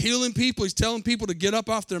along. He's healing people. He's telling people to get up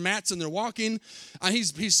off their mats, and they're walking.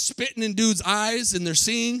 He's spitting in dudes' eyes, and they're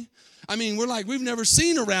seeing. I mean, we're like, we've never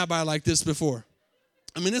seen a rabbi like this before.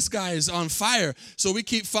 I mean, this guy is on fire. So we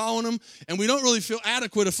keep following him, and we don't really feel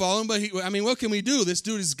adequate to follow him, but what can we do? This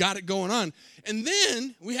dude has got it going on. And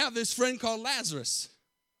then we have this friend called Lazarus.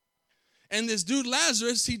 And this dude,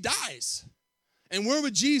 Lazarus, he dies. And we're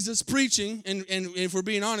with Jesus preaching, and if we're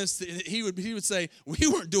being honest, he would say, we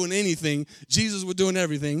weren't doing anything. Jesus was doing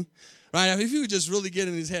everything, right? I mean, if he would just really get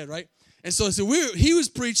in his head, right? And so he was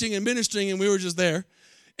preaching and ministering, and we were just there.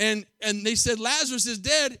 And they said, Lazarus is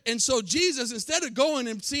dead. And so Jesus, instead of going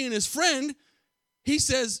and seeing his friend, he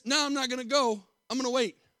says, no, I'm not going to go. I'm going to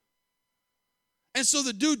wait. And so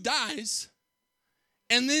the dude dies,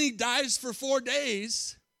 and then he dies for 4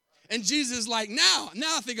 days. And Jesus is like, now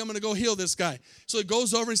I think I'm going to go heal this guy. So he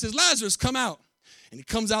goes over and says, Lazarus, come out. And he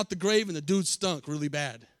comes out the grave, and the dude stunk really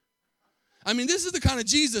bad. I mean, this is the kind of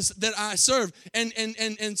Jesus that I serve.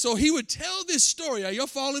 And so he would tell this story. Are you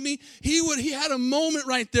following me? He had a moment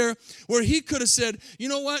right there where he could have said, you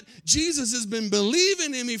know what? Jesus has been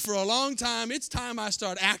believing in me for a long time. It's time I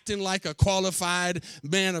start acting like a qualified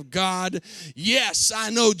man of God. Yes, I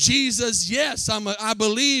know Jesus. Yes, I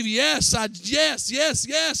believe. Yes.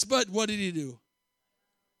 But what did he do?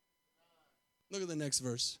 Look at the next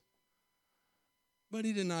verse. But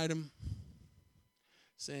he denied him,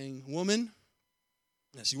 saying, woman,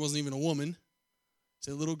 now she wasn't even a woman, it's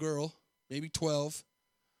a little girl, maybe 12,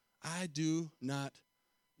 I do not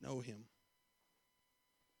know him.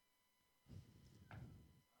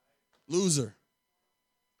 Loser,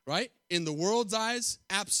 right? In the world's eyes,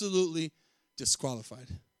 absolutely disqualified.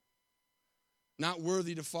 Not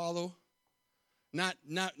worthy to follow. Not,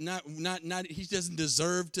 he doesn't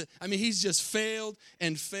deserve to, he's just failed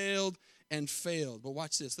and failed and failed. But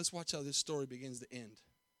watch this. Let's watch how this story begins to end.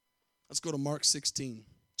 Let's go to Mark 16.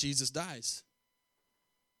 Jesus dies.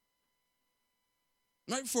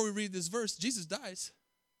 Right before we read this verse, Jesus dies.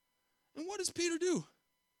 And what does Peter do?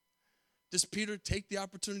 Does Peter take the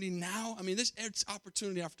opportunity now? It's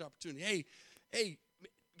opportunity after opportunity. Hey,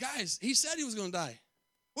 guys, he said he was going to die.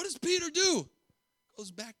 What does Peter do?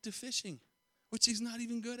 Goes back to fishing, which he's not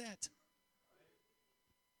even good at.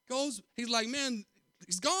 He's like, man,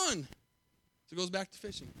 he's gone. So he goes back to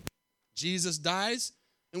fishing. Jesus dies.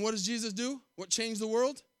 And what does Jesus do? What changed the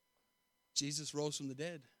world? Jesus rose from the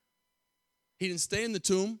dead. He didn't stay in the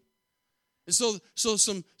tomb. And so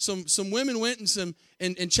some women went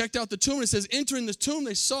and checked out the tomb. And it says, entering the tomb,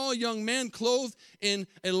 they saw a young man clothed in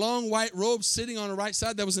a long white robe sitting on the right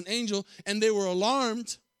side. That was an angel. And they were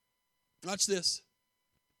alarmed. Watch this.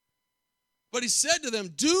 But he said to them,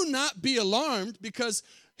 do not be alarmed, because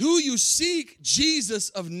who you seek, Jesus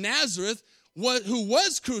of Nazareth, who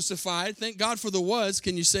was crucified. Thank God for the was.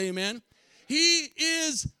 Can you say amen? He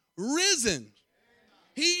is risen.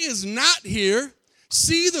 He is not here.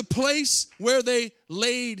 See the place where they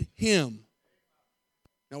laid him.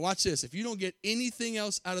 Now watch this. If you don't get anything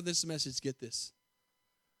else out of this message, get this.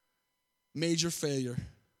 major failure,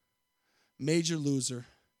 major loser,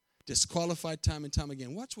 disqualified time and time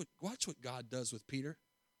again. Watch what God does with Peter.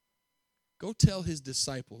 Go tell his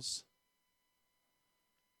disciples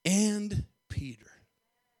and Peter.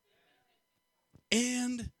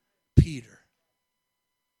 And Peter.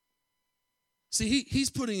 See, he's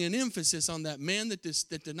putting an emphasis on that man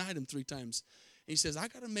that denied him 3 times. And he says, I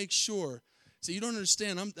got to make sure. See, you don't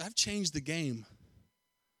understand. I've changed the game.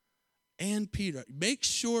 And Peter. Make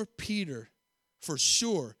sure Peter, for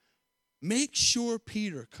sure, make sure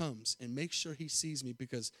Peter comes and make sure he sees me,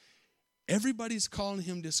 because everybody's calling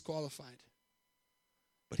him disqualified.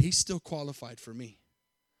 But he's still qualified for me.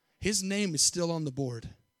 His name is still on the board.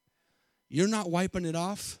 You're not wiping it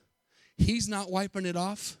off. He's not wiping it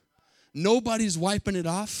off. Nobody's wiping it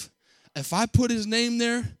off. If I put his name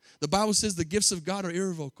there, the Bible says the gifts of God are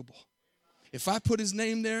irrevocable. If I put his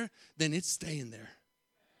name there, then it's staying there.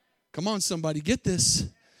 Come on, somebody, get this.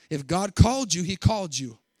 If God called you, he called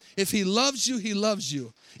you. If he loves you, he loves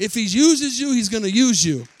you. If he uses you, he's going to use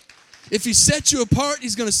you. If he set you apart,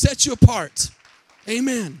 he's going to set you apart.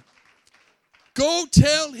 Amen. Go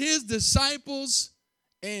tell his disciples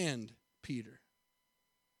and Peter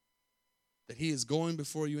that he is going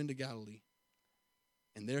before you into Galilee,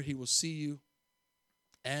 and there he will see you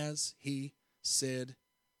as he said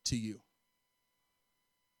to you.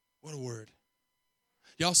 What a word.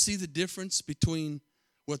 Y'all see the difference between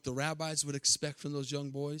what the rabbis would expect from those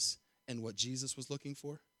young boys and what Jesus was looking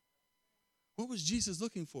for? What was Jesus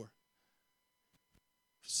looking for?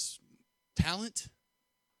 Talent?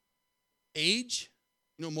 Age?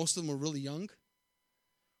 You know, most of them were really young.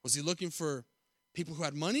 Was he looking for people who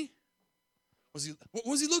had money? What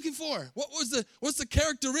was he looking for? What's the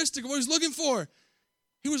characteristic of what he was looking for?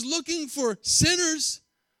 He was looking for sinners,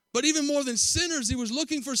 but even more than sinners, he was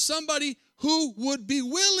looking for somebody who would be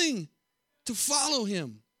willing to follow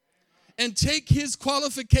him and take his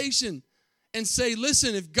qualification and say,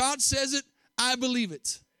 listen, if God says it, I believe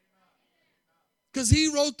it. Because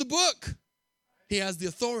he wrote the book. He has the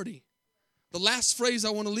authority. The last phrase I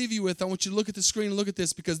want to leave you with, I want you to look at the screen and look at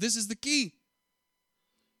this, because this is the key.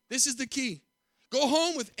 This is the key. Go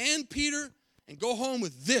home with and Peter, and go home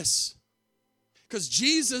with this. Because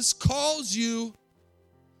Jesus calls you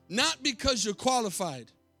not because you're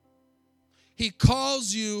qualified. He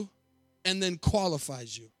calls you and then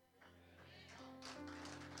qualifies you.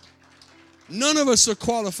 None of us are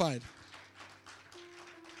qualified.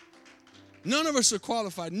 None of us are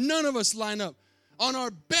qualified. None of us line up. On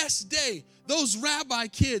our best day, those rabbi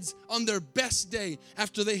kids on their best day,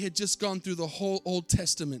 after they had just gone through the whole Old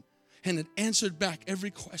Testament and had answered back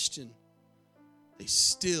every question, they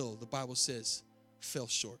still, the Bible says, fell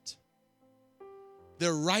short.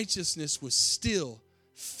 Their righteousness was still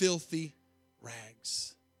filthy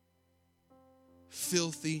rags.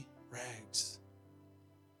 Filthy rags.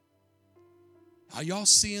 Are y'all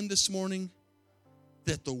seeing this morning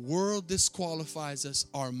that the world disqualifies us,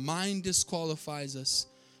 our mind disqualifies us,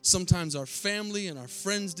 sometimes our family and our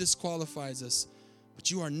friends disqualifies us, but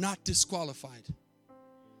you are not disqualified?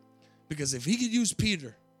 Because if he could use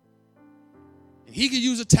Peter, and he could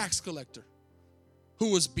use a tax collector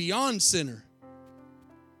who was beyond sinner,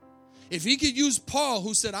 if he could use Paul,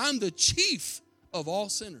 who said, I'm the chief of all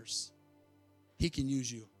sinners, he can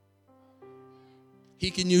use you.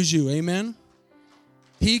 He can use you, amen?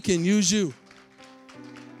 He can use you.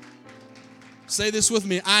 Say this with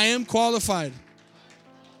me, I am qualified.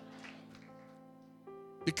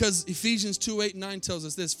 Because Ephesians 2:8-9 tells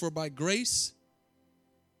us this, for by grace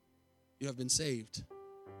you have been saved.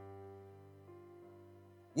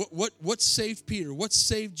 What saved Peter? What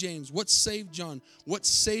saved James? What saved John? What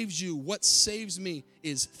saves you? What saves me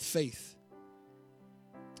is faith.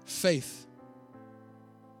 Faith.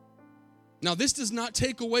 Now, this does not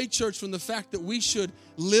take away, church, from the fact that we should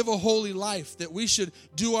live a holy life, that we should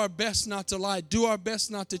do our best not to lie, do our best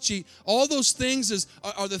not to cheat. All those things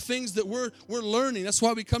are the things that we're learning. That's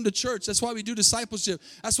why we come to church. That's why we do discipleship.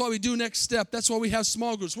 That's why we do Next Step. That's why we have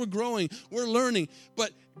small groups. We're growing. We're learning.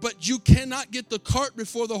 But you cannot get the cart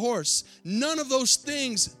before the horse. None of those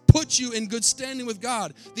things put you in good standing with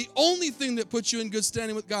God. The only thing that puts you in good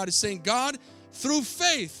standing with God is saying, God, through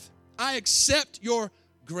faith, I accept your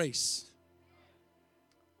grace.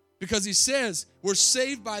 Because he says we're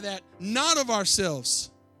saved by that, not of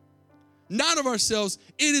ourselves. Not of ourselves.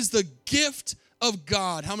 It is the gift of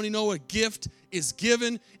God. How many know a gift is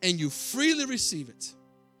given and you freely receive it?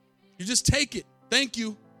 You just take it. Thank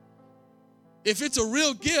you. If it's a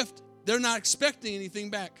real gift, they're not expecting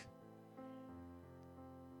anything back.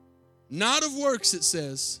 Not of works, it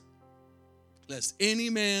says, lest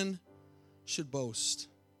any man should boast.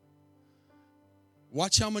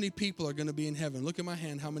 Watch how many people are going to be in heaven. Look at my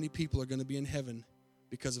hand. How many people are going to be in heaven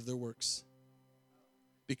because of their works?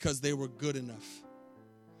 Because they were good enough.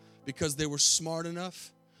 Because they were smart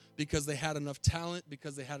enough. Because they had enough talent.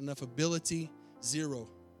 Because they had enough ability. Zero.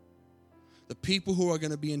 The people who are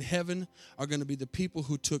going to be in heaven are going to be the people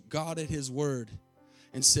who took God at His word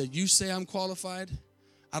and said, you say I'm qualified?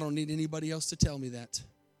 I don't need anybody else to tell me that.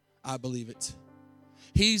 I believe it.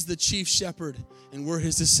 He's the chief shepherd and we're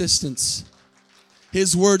His assistants.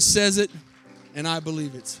 His word says it, and I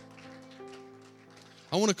believe it.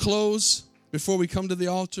 I want to close before we come to the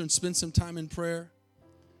altar and spend some time in prayer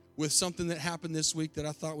with something that happened this week that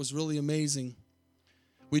I thought was really amazing.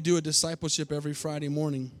 We do a discipleship every Friday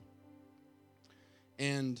morning,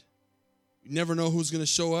 and you never know who's going to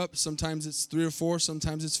show up. Sometimes it's 3 or 4,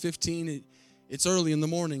 sometimes it's 15. It's early in the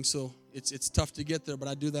morning, so it's tough to get there, but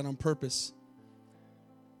I do that on purpose.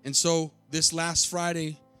 And so this last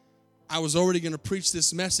Friday, I was already going to preach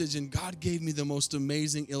this message, and God gave me the most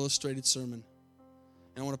amazing illustrated sermon.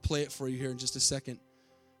 And I want to play it for you here in just a second.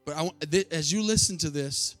 But as you listen to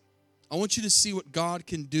this, I want you to see what God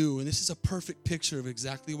can do. And this is a perfect picture of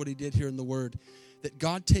exactly what He did here in the Word. That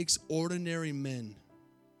God takes ordinary men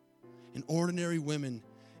and ordinary women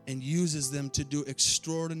and uses them to do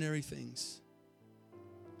extraordinary things.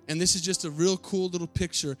 And this is just a real cool little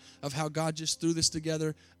picture of how God just threw this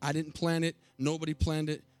together. I didn't plan it. Nobody planned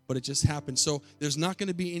it. But it just happened. So there's not going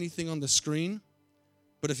to be anything on the screen.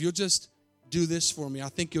 But if you'll just do this for me, I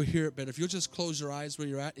think you'll hear it better. If you'll just close your eyes where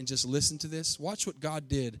you're at and just listen to this. Watch what God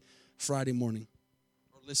did Friday morning.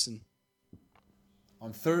 Or listen.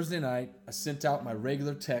 On Thursday night, I sent out my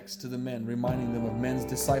regular text to the men, reminding them of men's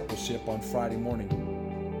discipleship on Friday morning.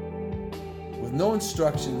 With no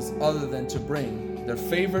instructions other than to bring their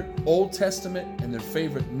favorite Old Testament and their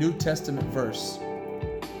favorite New Testament verse.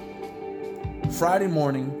 Friday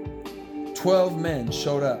morning, 12 men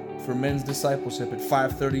showed up for men's discipleship at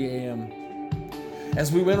 5:30 a.m.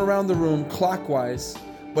 As we went around the room clockwise,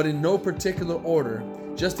 but in no particular order,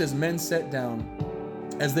 just as men sat down,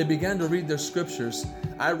 as they began to read their scriptures,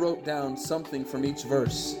 I wrote down something from each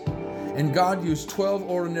verse. And God used 12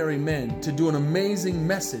 ordinary men to do an amazing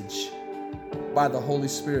message by the Holy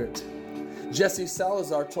Spirit. Jesse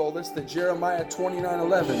Salazar told us that Jeremiah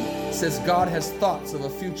 29:11 says God has thoughts of a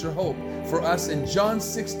future hope for us, and John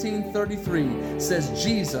 16:33 says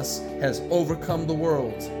Jesus has overcome the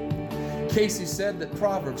world. Casey said that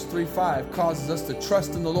Proverbs 3:5 causes us to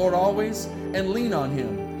trust in the Lord always and lean on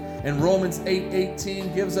Him. And Romans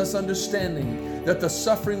 8:18 gives us understanding that the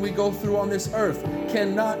suffering we go through on this earth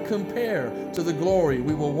cannot compare to the glory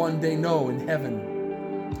we will one day know in heaven.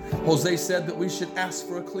 Jose said that we should ask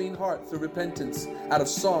for a clean heart through repentance out of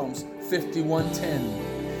Psalms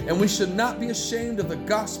 51:10. And we should not be ashamed of the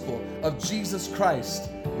gospel of Jesus Christ,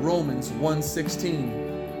 Romans 1:16.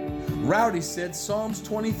 Rowdy said Psalms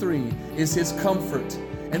 23 is his comfort.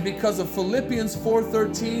 And because of Philippians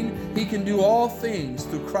 4:13, he can do all things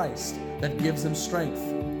through Christ that gives him strength.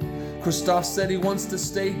 Christoph said he wants to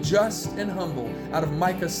stay just and humble out of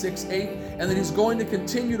Micah 6:8, and that he's going to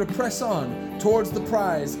continue to press on towards the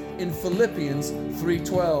prize in Philippians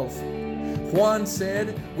 3:12. Juan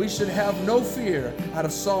said we should have no fear out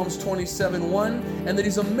of Psalms 27:1, and that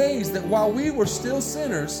he's amazed that while we were still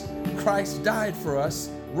sinners, Christ died for us,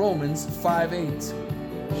 Romans 5:8.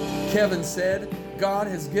 Kevin said God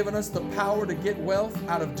has given us the power to get wealth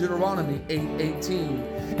out of Deuteronomy 8:18,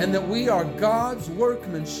 and that we are God's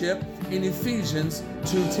workmanship in Ephesians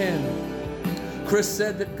 2:10. Chris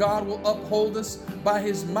said that God will uphold us by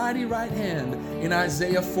His mighty right hand in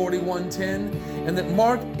Isaiah 41:10, and that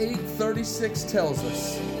Mark 8:36 tells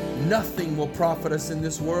us nothing will profit us in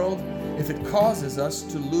this world if it causes us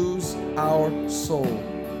to lose our soul.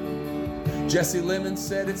 Jesse Lemon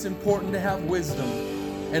said it's important to have wisdom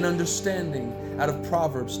and understanding out of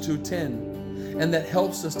Proverbs 2:10, and that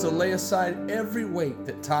helps us to lay aside every weight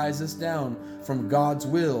that ties us down from God's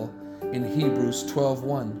will in Hebrews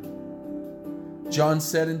 12:1. John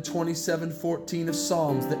said in 27:14 of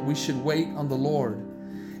Psalms that we should wait on the Lord,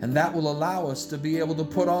 and that will allow us to be able to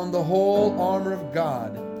put on the whole armor of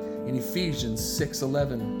God in Ephesians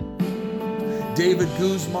 6:11. David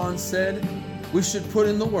Guzman said we should put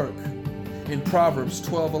in the work in Proverbs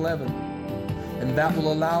 12:11, and that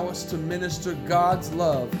will allow us to minister God's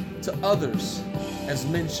love to others as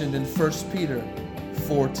mentioned in 1 Peter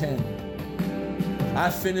 4:10. I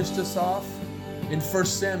finished us off in 1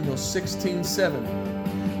 Samuel 16:7,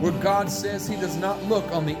 where God says He does not look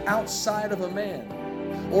on the outside of a man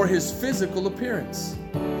or his physical appearance,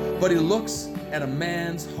 but He looks at a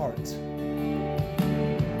man's heart.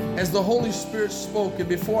 As the Holy Spirit spoke, and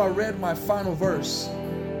before I read my final verse,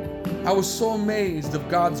 I was so amazed of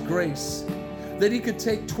God's grace that he could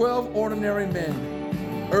take 12 ordinary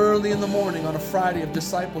men early in the morning on a Friday of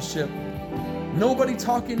discipleship, nobody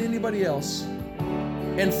talking to anybody else,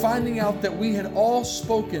 and finding out that we had all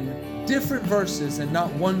spoken different verses and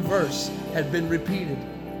not one verse had been repeated.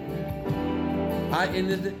 I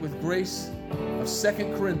ended it with grace of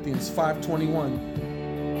 2 Corinthians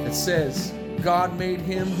 5:21 that says, God made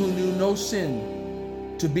him who knew no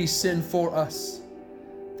sin to be sin for us,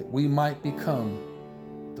 that we might become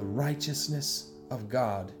the righteousness of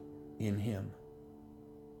God in him.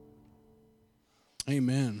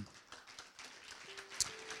 Amen.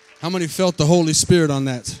 How many felt the Holy Spirit on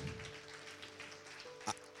that?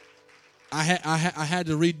 I had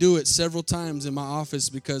to redo it several times in my office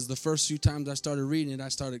because the first few times I started reading it, I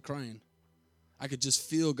started crying. I could just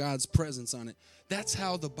feel God's presence on it. That's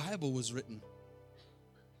how the Bible was written.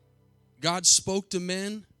 God spoke to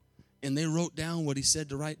men, and they wrote down what he said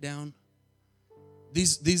to write down.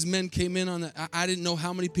 These men came in on that. I didn't know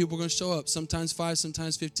how many people were going to show up. Sometimes 5,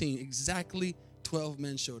 sometimes 15. Exactly 12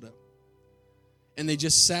 men showed up. And they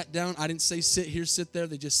just sat down. I didn't say sit here, sit there.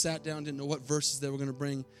 They just sat down, didn't know what verses they were going to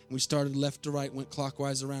bring. And we started left to right, went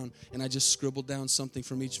clockwise around. And I just scribbled down something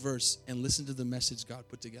from each verse and listened to the message God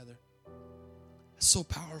put together. It's so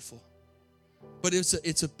powerful. But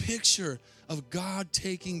it's a picture of God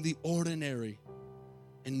taking the ordinary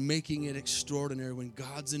and making it extraordinary when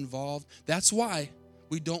God's involved. That's why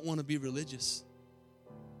we don't want to be religious.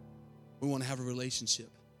 We want to have a relationship.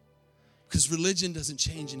 Because religion doesn't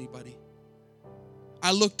change anybody.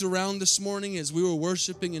 I looked around this morning as we were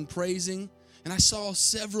worshiping and praising, and I saw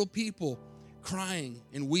several people crying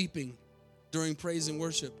and weeping during praise and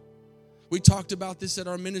worship. We talked about this at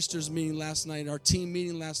our ministers meeting last night, our team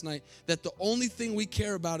meeting last night, that the only thing we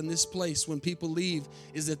care about in this place when people leave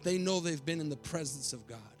is that they know they've been in the presence of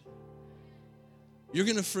God. You're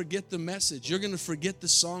going to forget the message. You're going to forget the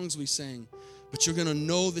songs we sang, but you're going to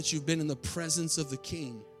know that you've been in the presence of the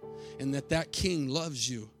King and that King loves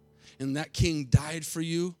you and that King died for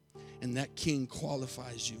you and that King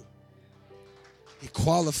qualifies you. He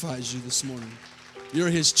qualifies you this morning. You're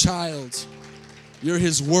his child. You're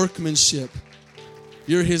his workmanship.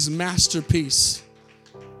 You're his masterpiece.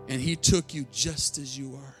 And he took you just as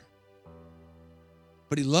you are.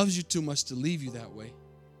 But he loves you too much to leave you that way.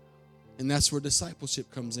 And that's where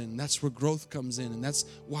discipleship comes in. That's where growth comes in. And that's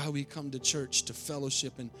why we come to church, to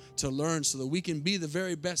fellowship and to learn so that we can be the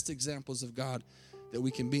very best examples of God that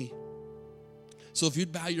we can be. So if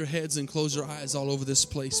you'd bow your heads and close your eyes all over this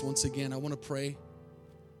place once again, I want to pray.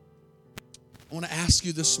 I want to ask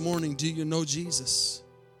you this morning, do you know Jesus?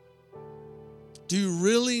 Do you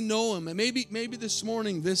really know him? And maybe this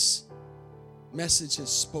morning this message has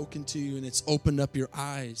spoken to you and it's opened up your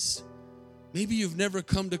eyes. Maybe you've never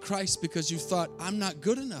come to Christ because you thought, I'm not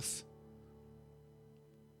good enough.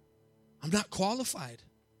 I'm not qualified.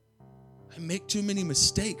 I make too many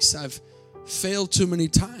mistakes. I've failed too many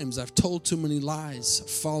times. I've told too many lies. I've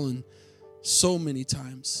fallen so many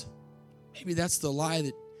times. Maybe that's the lie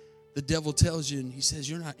that the devil tells you, and he says,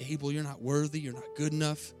 you're not able, you're not worthy, you're not good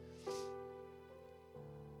enough.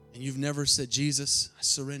 And you've never said, Jesus, I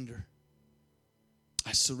surrender.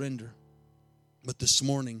 I surrender. But this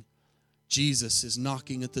morning, Jesus is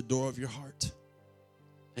knocking at the door of your heart.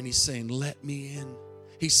 And he's saying, let me in.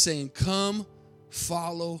 He's saying, come,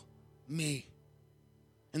 follow me.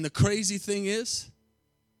 And the crazy thing is,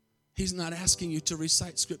 he's not asking you to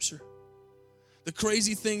recite scripture. The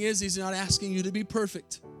crazy thing is, he's not asking you to be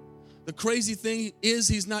perfect. The crazy thing is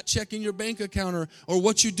he's not checking your bank account or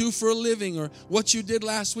what you do for a living or what you did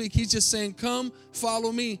last week. He's just saying, come,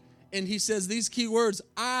 follow me. And he says these key words,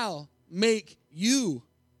 I'll make you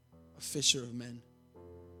a fisher of men.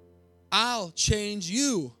 I'll change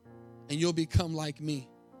you and you'll become like me.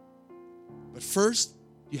 But first,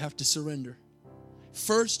 you have to surrender.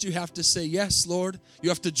 First, you have to say, yes, Lord. You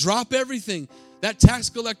have to drop everything. That tax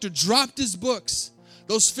collector dropped his books.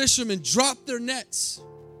 Those fishermen dropped their nets.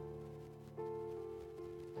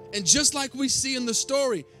 And just like we see in the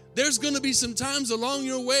story, there's going to be some times along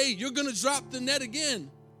your way you're going to drop the net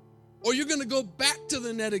again. Or you're going to go back to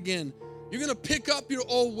the net again. You're going to pick up your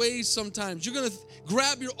old ways sometimes. You're going to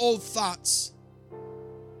grab your old thoughts.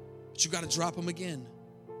 But you got to drop them again.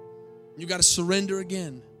 You got to surrender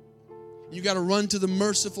again. You got to run to the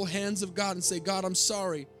merciful hands of God and say, God, I'm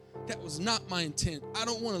sorry. That was not my intent. I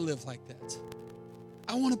don't want to live like that.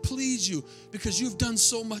 I want to please you because you've done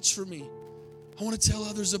so much for me. I want to tell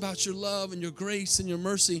others about your love and your grace and your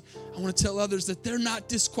mercy. I want to tell others that they're not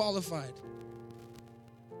disqualified.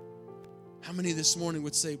 How many this morning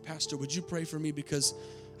would say, Pastor, would you pray for me because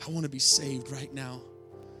I want to be saved right now?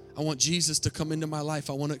 I want Jesus to come into my life.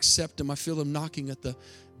 I want to accept him. I feel him knocking at the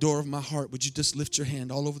door of my heart. Would you just lift your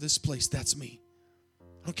hand all over this place? That's me.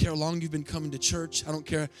 I don't care how long you've been coming to church. I don't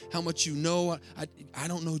care how much you know. I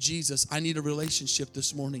don't know Jesus. I need a relationship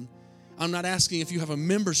this morning. I'm not asking if you have a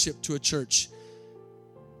membership to a church.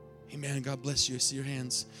 Amen. God bless you. I see your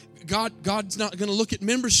hands. God's not going to look at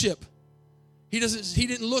membership. He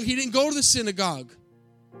didn't go to the synagogue.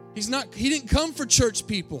 He didn't come for church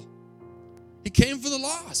people. He came for the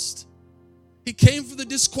lost. He came for the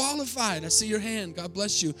disqualified. I see your hand. God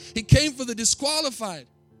bless you. He came for the disqualified.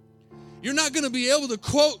 You're not going to be able to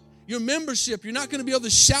quote your membership. You're not going to be able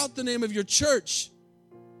to shout the name of your church.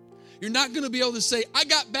 You're not going to be able to say, I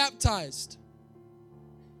got baptized.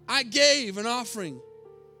 I gave an offering.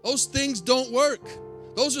 Those things don't work.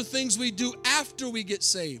 Those are things we do after we get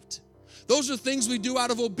saved. Those are things we do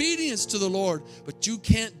out of obedience to the Lord, but you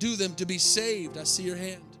can't do them to be saved. I see your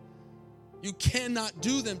hand. You cannot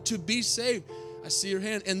do them to be saved. I see your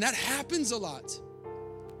hand. And that happens a lot.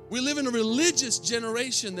 We live in a religious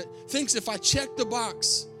generation that thinks if I check the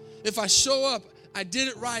box, if I show up, I did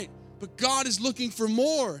it right. But God is looking for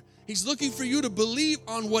more. He's looking for you to believe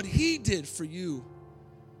on what he did for you.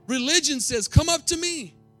 Religion says, come up to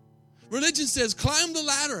me. Religion says, climb the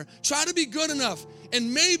ladder. Try to be good enough,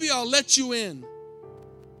 and maybe I'll let you in.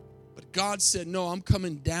 But God said, no, I'm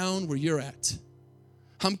coming down where you're at.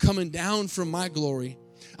 I'm coming down from my glory.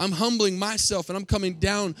 I'm humbling myself, and I'm coming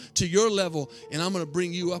down to your level, and I'm going to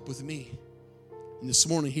bring you up with me. And this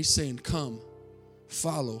morning, he's saying, come,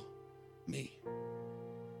 follow me.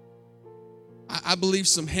 I believe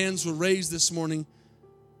some hands were raised this morning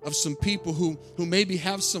of some people who maybe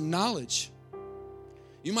have some knowledge.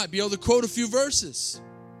 You might be able to quote a few verses.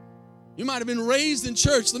 You might have been raised in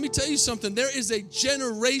church. Let me tell you something. There is a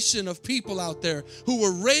generation of people out there who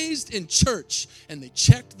were raised in church and they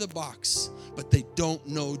checked the box, but they don't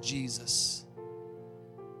know Jesus.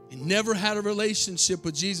 They never had a relationship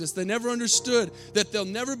with Jesus. They never understood that they'll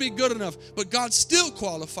never be good enough, but God still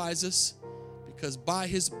qualifies us because by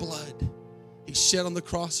his blood, he shed on the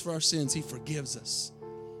cross for our sins. He forgives us.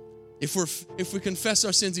 If we confess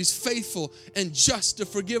our sins, he's faithful and just to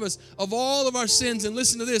forgive us of all of our sins. And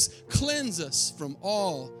listen to this, cleanse us from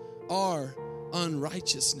all our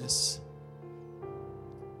unrighteousness.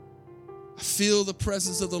 I feel the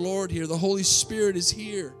presence of the Lord here. The Holy Spirit is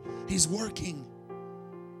here. He's working.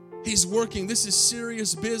 He's working. This is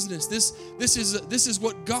serious business. This is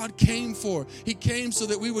what God came for. He came so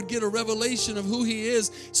that we would get a revelation of who he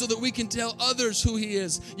is, so that we can tell others who he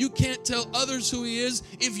is. You can't tell others who he is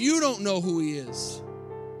if you don't know who he is.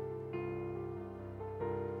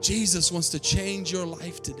 Jesus wants to change your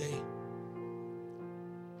life today.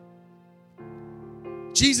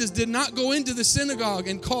 Jesus did not go into the synagogue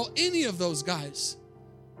and call any of those guys.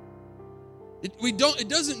 It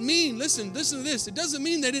doesn't mean, listen to this, it doesn't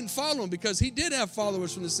mean they didn't follow him, because he did have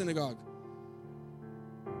followers from the synagogue.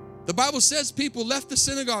 The Bible says people left the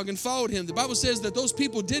synagogue and followed him. The Bible says that those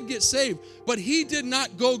people did get saved, but he did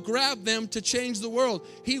not go grab them to change the world.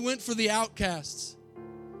 He went for the outcasts.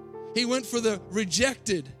 He went for the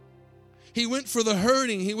rejected. He went for the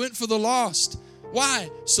hurting. He went for the lost.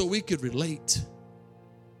 Why? So we could relate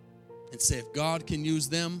and say, if God can use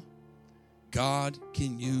them, God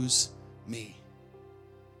can use me.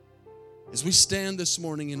 As we stand this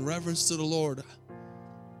morning in reverence to the Lord,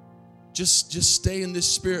 just stay in this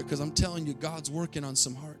spirit, because I'm telling you, God's working on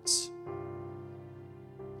some hearts.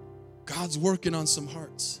 God's working on some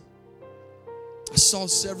hearts. I saw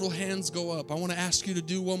several hands go up. I want to ask you to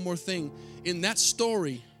do one more thing. In that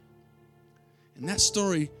story,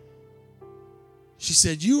 she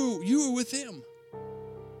said, you were with him.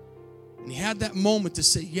 And he had that moment to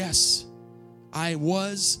say, yes, I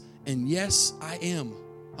was. And yes, I am.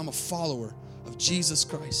 I'm a follower of Jesus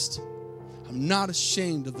Christ. I'm not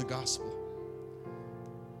ashamed of the gospel.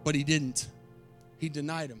 But he didn't. He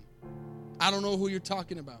denied him. I don't know who you're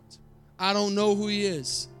talking about. I don't know who he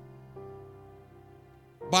is.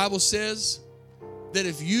 Bible says that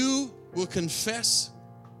if you will confess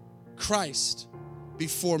Christ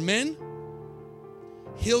before men,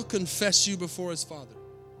 he'll confess you before his Father.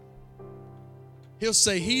 He'll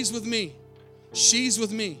say, he's with me. She's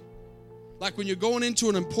with me. Like when you're going into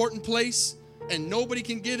an important place and nobody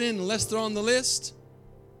can get in unless they're on the list.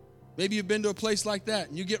 Maybe you've been to a place like that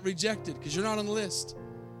and you get rejected because you're not on the list.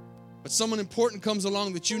 But someone important comes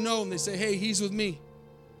along that you know and they say, hey, he's with me.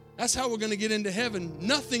 That's how we're going to get into heaven.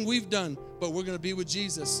 Nothing we've done, but we're going to be with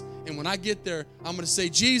Jesus. And when I get there, I'm going to say,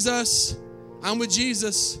 Jesus, I'm with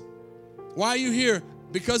Jesus. Why are you here?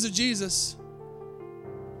 Because of Jesus.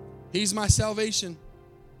 He's my salvation.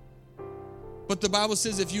 But the Bible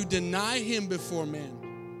says if you deny him before men,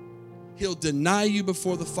 he'll deny you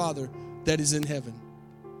before the Father that is in heaven.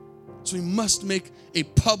 So we must make a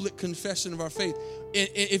public confession of our faith.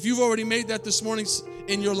 If you've already made that this morning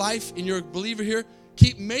in your life, and you're a believer here,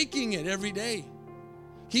 keep making it every day.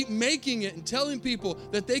 Keep making it and telling people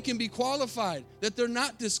that they can be qualified, that they're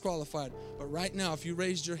not disqualified. But right now, if you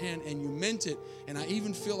raised your hand and you meant it, and I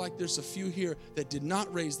even feel like there's a few here that did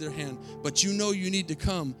not raise their hand, but you know you need to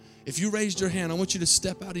come. If you raised your hand, I want you to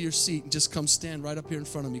step out of your seat and just come stand right up here in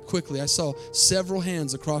front of me quickly. I saw several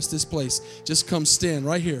hands across this place. Just come stand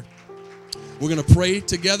right here. We're going to pray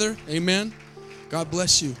together. Amen. God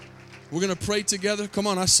bless you. We're going to pray together. Come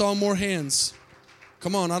on, I saw more hands.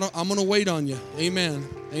 Come on, I'm going to wait on you. Amen.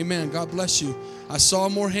 Amen. God bless you. I saw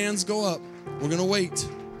more hands go up. We're going to wait.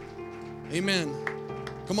 Amen.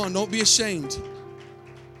 Come on, don't be ashamed.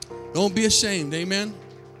 Don't be ashamed. Amen.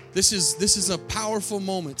 This is a powerful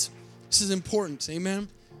moment. This is important. Amen.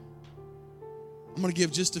 I'm going to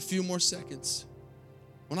give just a few more seconds.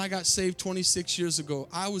 When I got saved 26 years ago,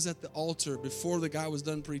 I was at the altar before the guy was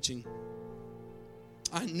done preaching.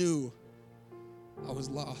 I knew I was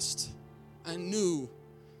lost. I knew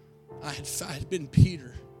I had been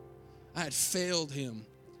Peter. I had failed him.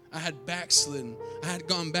 I had backslidden. I had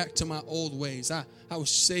gone back to my old ways. I was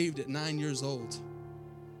saved at 9 years old,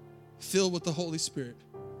 filled with the Holy Spirit.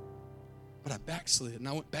 But I backslid, and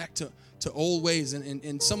I went back to old ways,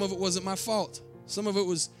 and some of it wasn't my fault. Some of it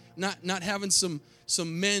was not having some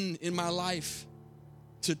men in my life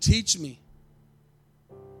to teach me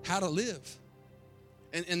how to live.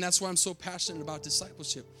 And that's why I'm so passionate about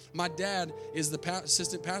discipleship. My dad is the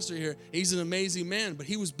assistant pastor here. He's an amazing man, but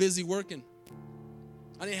he was busy working.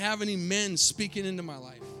 I didn't have any men speaking into my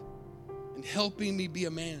life and helping me be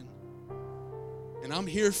a man. And I'm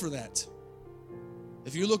here for that.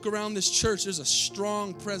 If you look around this church, there's a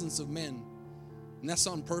strong presence of men. And that's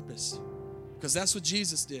on purpose, because that's what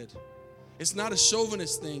Jesus did. It's not a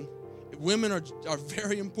chauvinist thing. Women are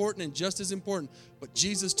very important and just as important. But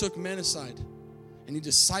Jesus took men aside and he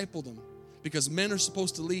discipled them, because men are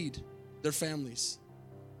supposed to lead their families.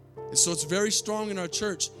 And so it's very strong in our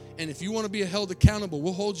church. And if you want to be held accountable,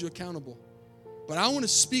 we'll hold you accountable. But I want to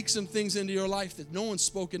speak some things into your life that no one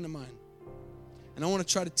spoke into mine. And I want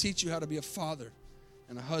to try to teach you how to be a father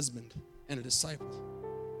and a husband and a disciple.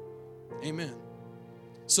 Amen.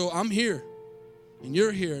 So I'm here and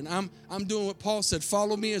you're here, and I'm doing what Paul said,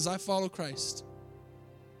 follow me as I follow Christ.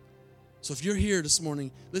 So if you're here this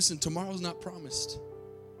morning, listen, tomorrow's not promised.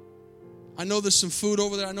 I know there's some food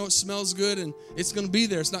over there. I know it smells good, and it's going to be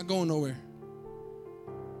there. It's not going nowhere.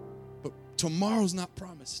 But tomorrow's not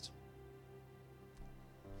promised.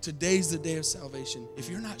 Today's the day of salvation.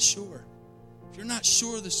 If you're not sure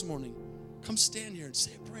this morning, come stand here and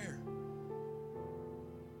say a prayer.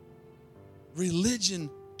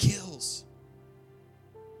 Religion kills.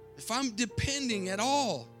 If I'm depending at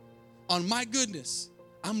all on my goodness,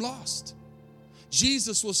 I'm lost.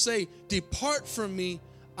 Jesus will say, depart from me,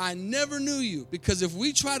 I never knew you. Because if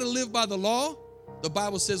we try to live by the law, the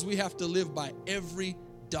Bible says we have to live by every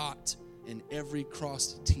dot and every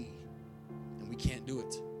crossed T. And we can't do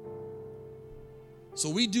it.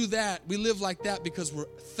 So we do that, we live like that because we're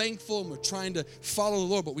thankful and we're trying to follow the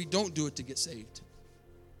Lord, but we don't do it to get saved.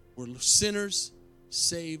 We're sinners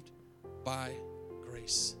saved by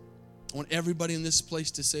grace. I want everybody in this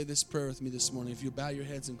place to say this prayer with me this morning. If you bow your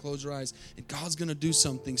heads and close your eyes, and God's going to do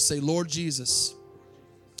something, say, Lord Jesus,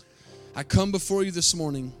 I come before you this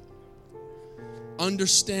morning,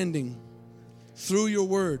 understanding through your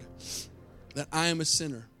word that I am a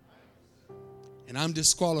sinner and I'm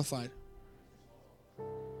disqualified.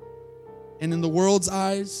 And in the world's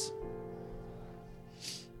eyes,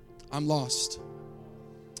 I'm lost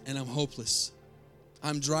and I'm hopeless.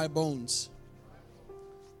 I'm dry bones.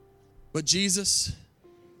 But Jesus,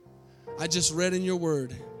 I just read in your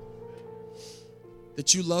word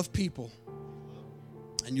that you love people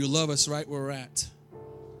and you love us right where we're at.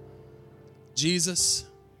 Jesus,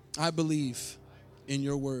 I believe in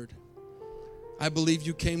your word. I believe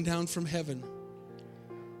you came down from heaven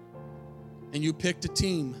and you picked a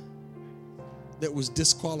team that was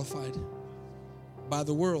disqualified by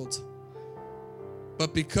the world.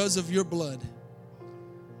 But because of your blood,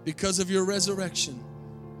 because of your resurrection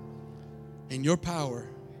and your power,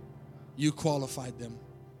 you qualified them.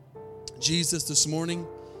 Jesus, this morning,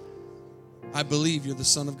 I believe you're the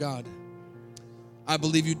Son of God. I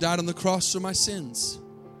believe you died on the cross for my sins.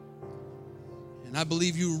 And I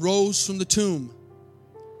believe you rose from the tomb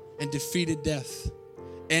and defeated death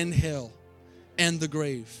and hell and the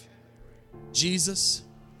grave. Jesus,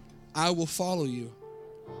 I will follow you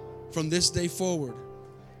from this day forward.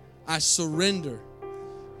 I surrender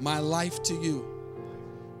my life to you.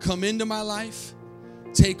 come into my life,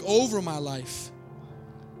 take over my life,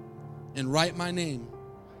 and write my name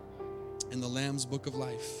in the Lamb's Book of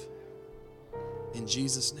Life. In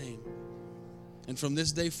Jesus' name. And from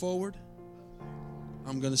this day forward,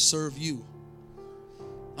 I'm going to serve you.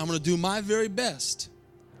 I'm going to do my very best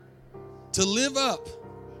to live up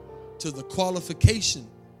to the qualification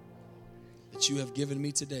that you have given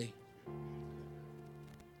me today,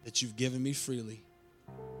 that you've given me freely.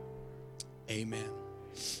 Amen.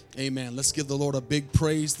 Amen. Let's give the Lord a big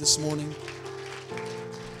praise this morning.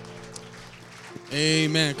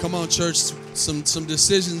 Amen. Come on, church. Some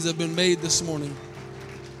decisions have been made this morning.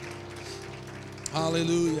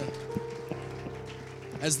 Hallelujah.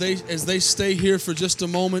 As they stay here for just a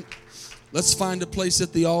moment, let's find a place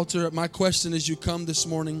at the altar. My question as you come this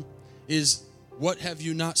morning is, what have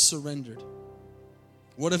you not surrendered?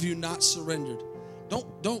 What have you not surrendered?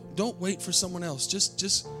 Don't wait for someone else.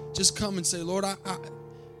 Just come and say, Lord,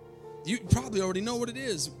 you probably already know what it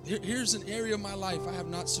is. Here's an area of my life I have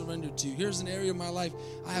not surrendered to. Here's an area of my life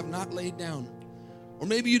I have not laid down. Or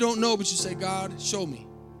maybe you don't know, but you say, God, show me.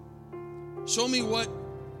 Show me what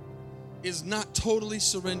is not totally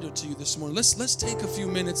surrendered to you this morning. Let's take a few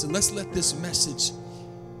minutes and let's let this message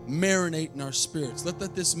marinate in our spirits. Let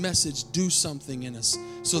this message do something in us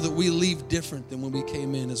so that we leave different than when we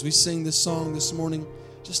came in. As we sing this song this morning,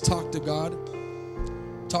 just talk to God.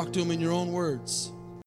 Talk to Him in your own words.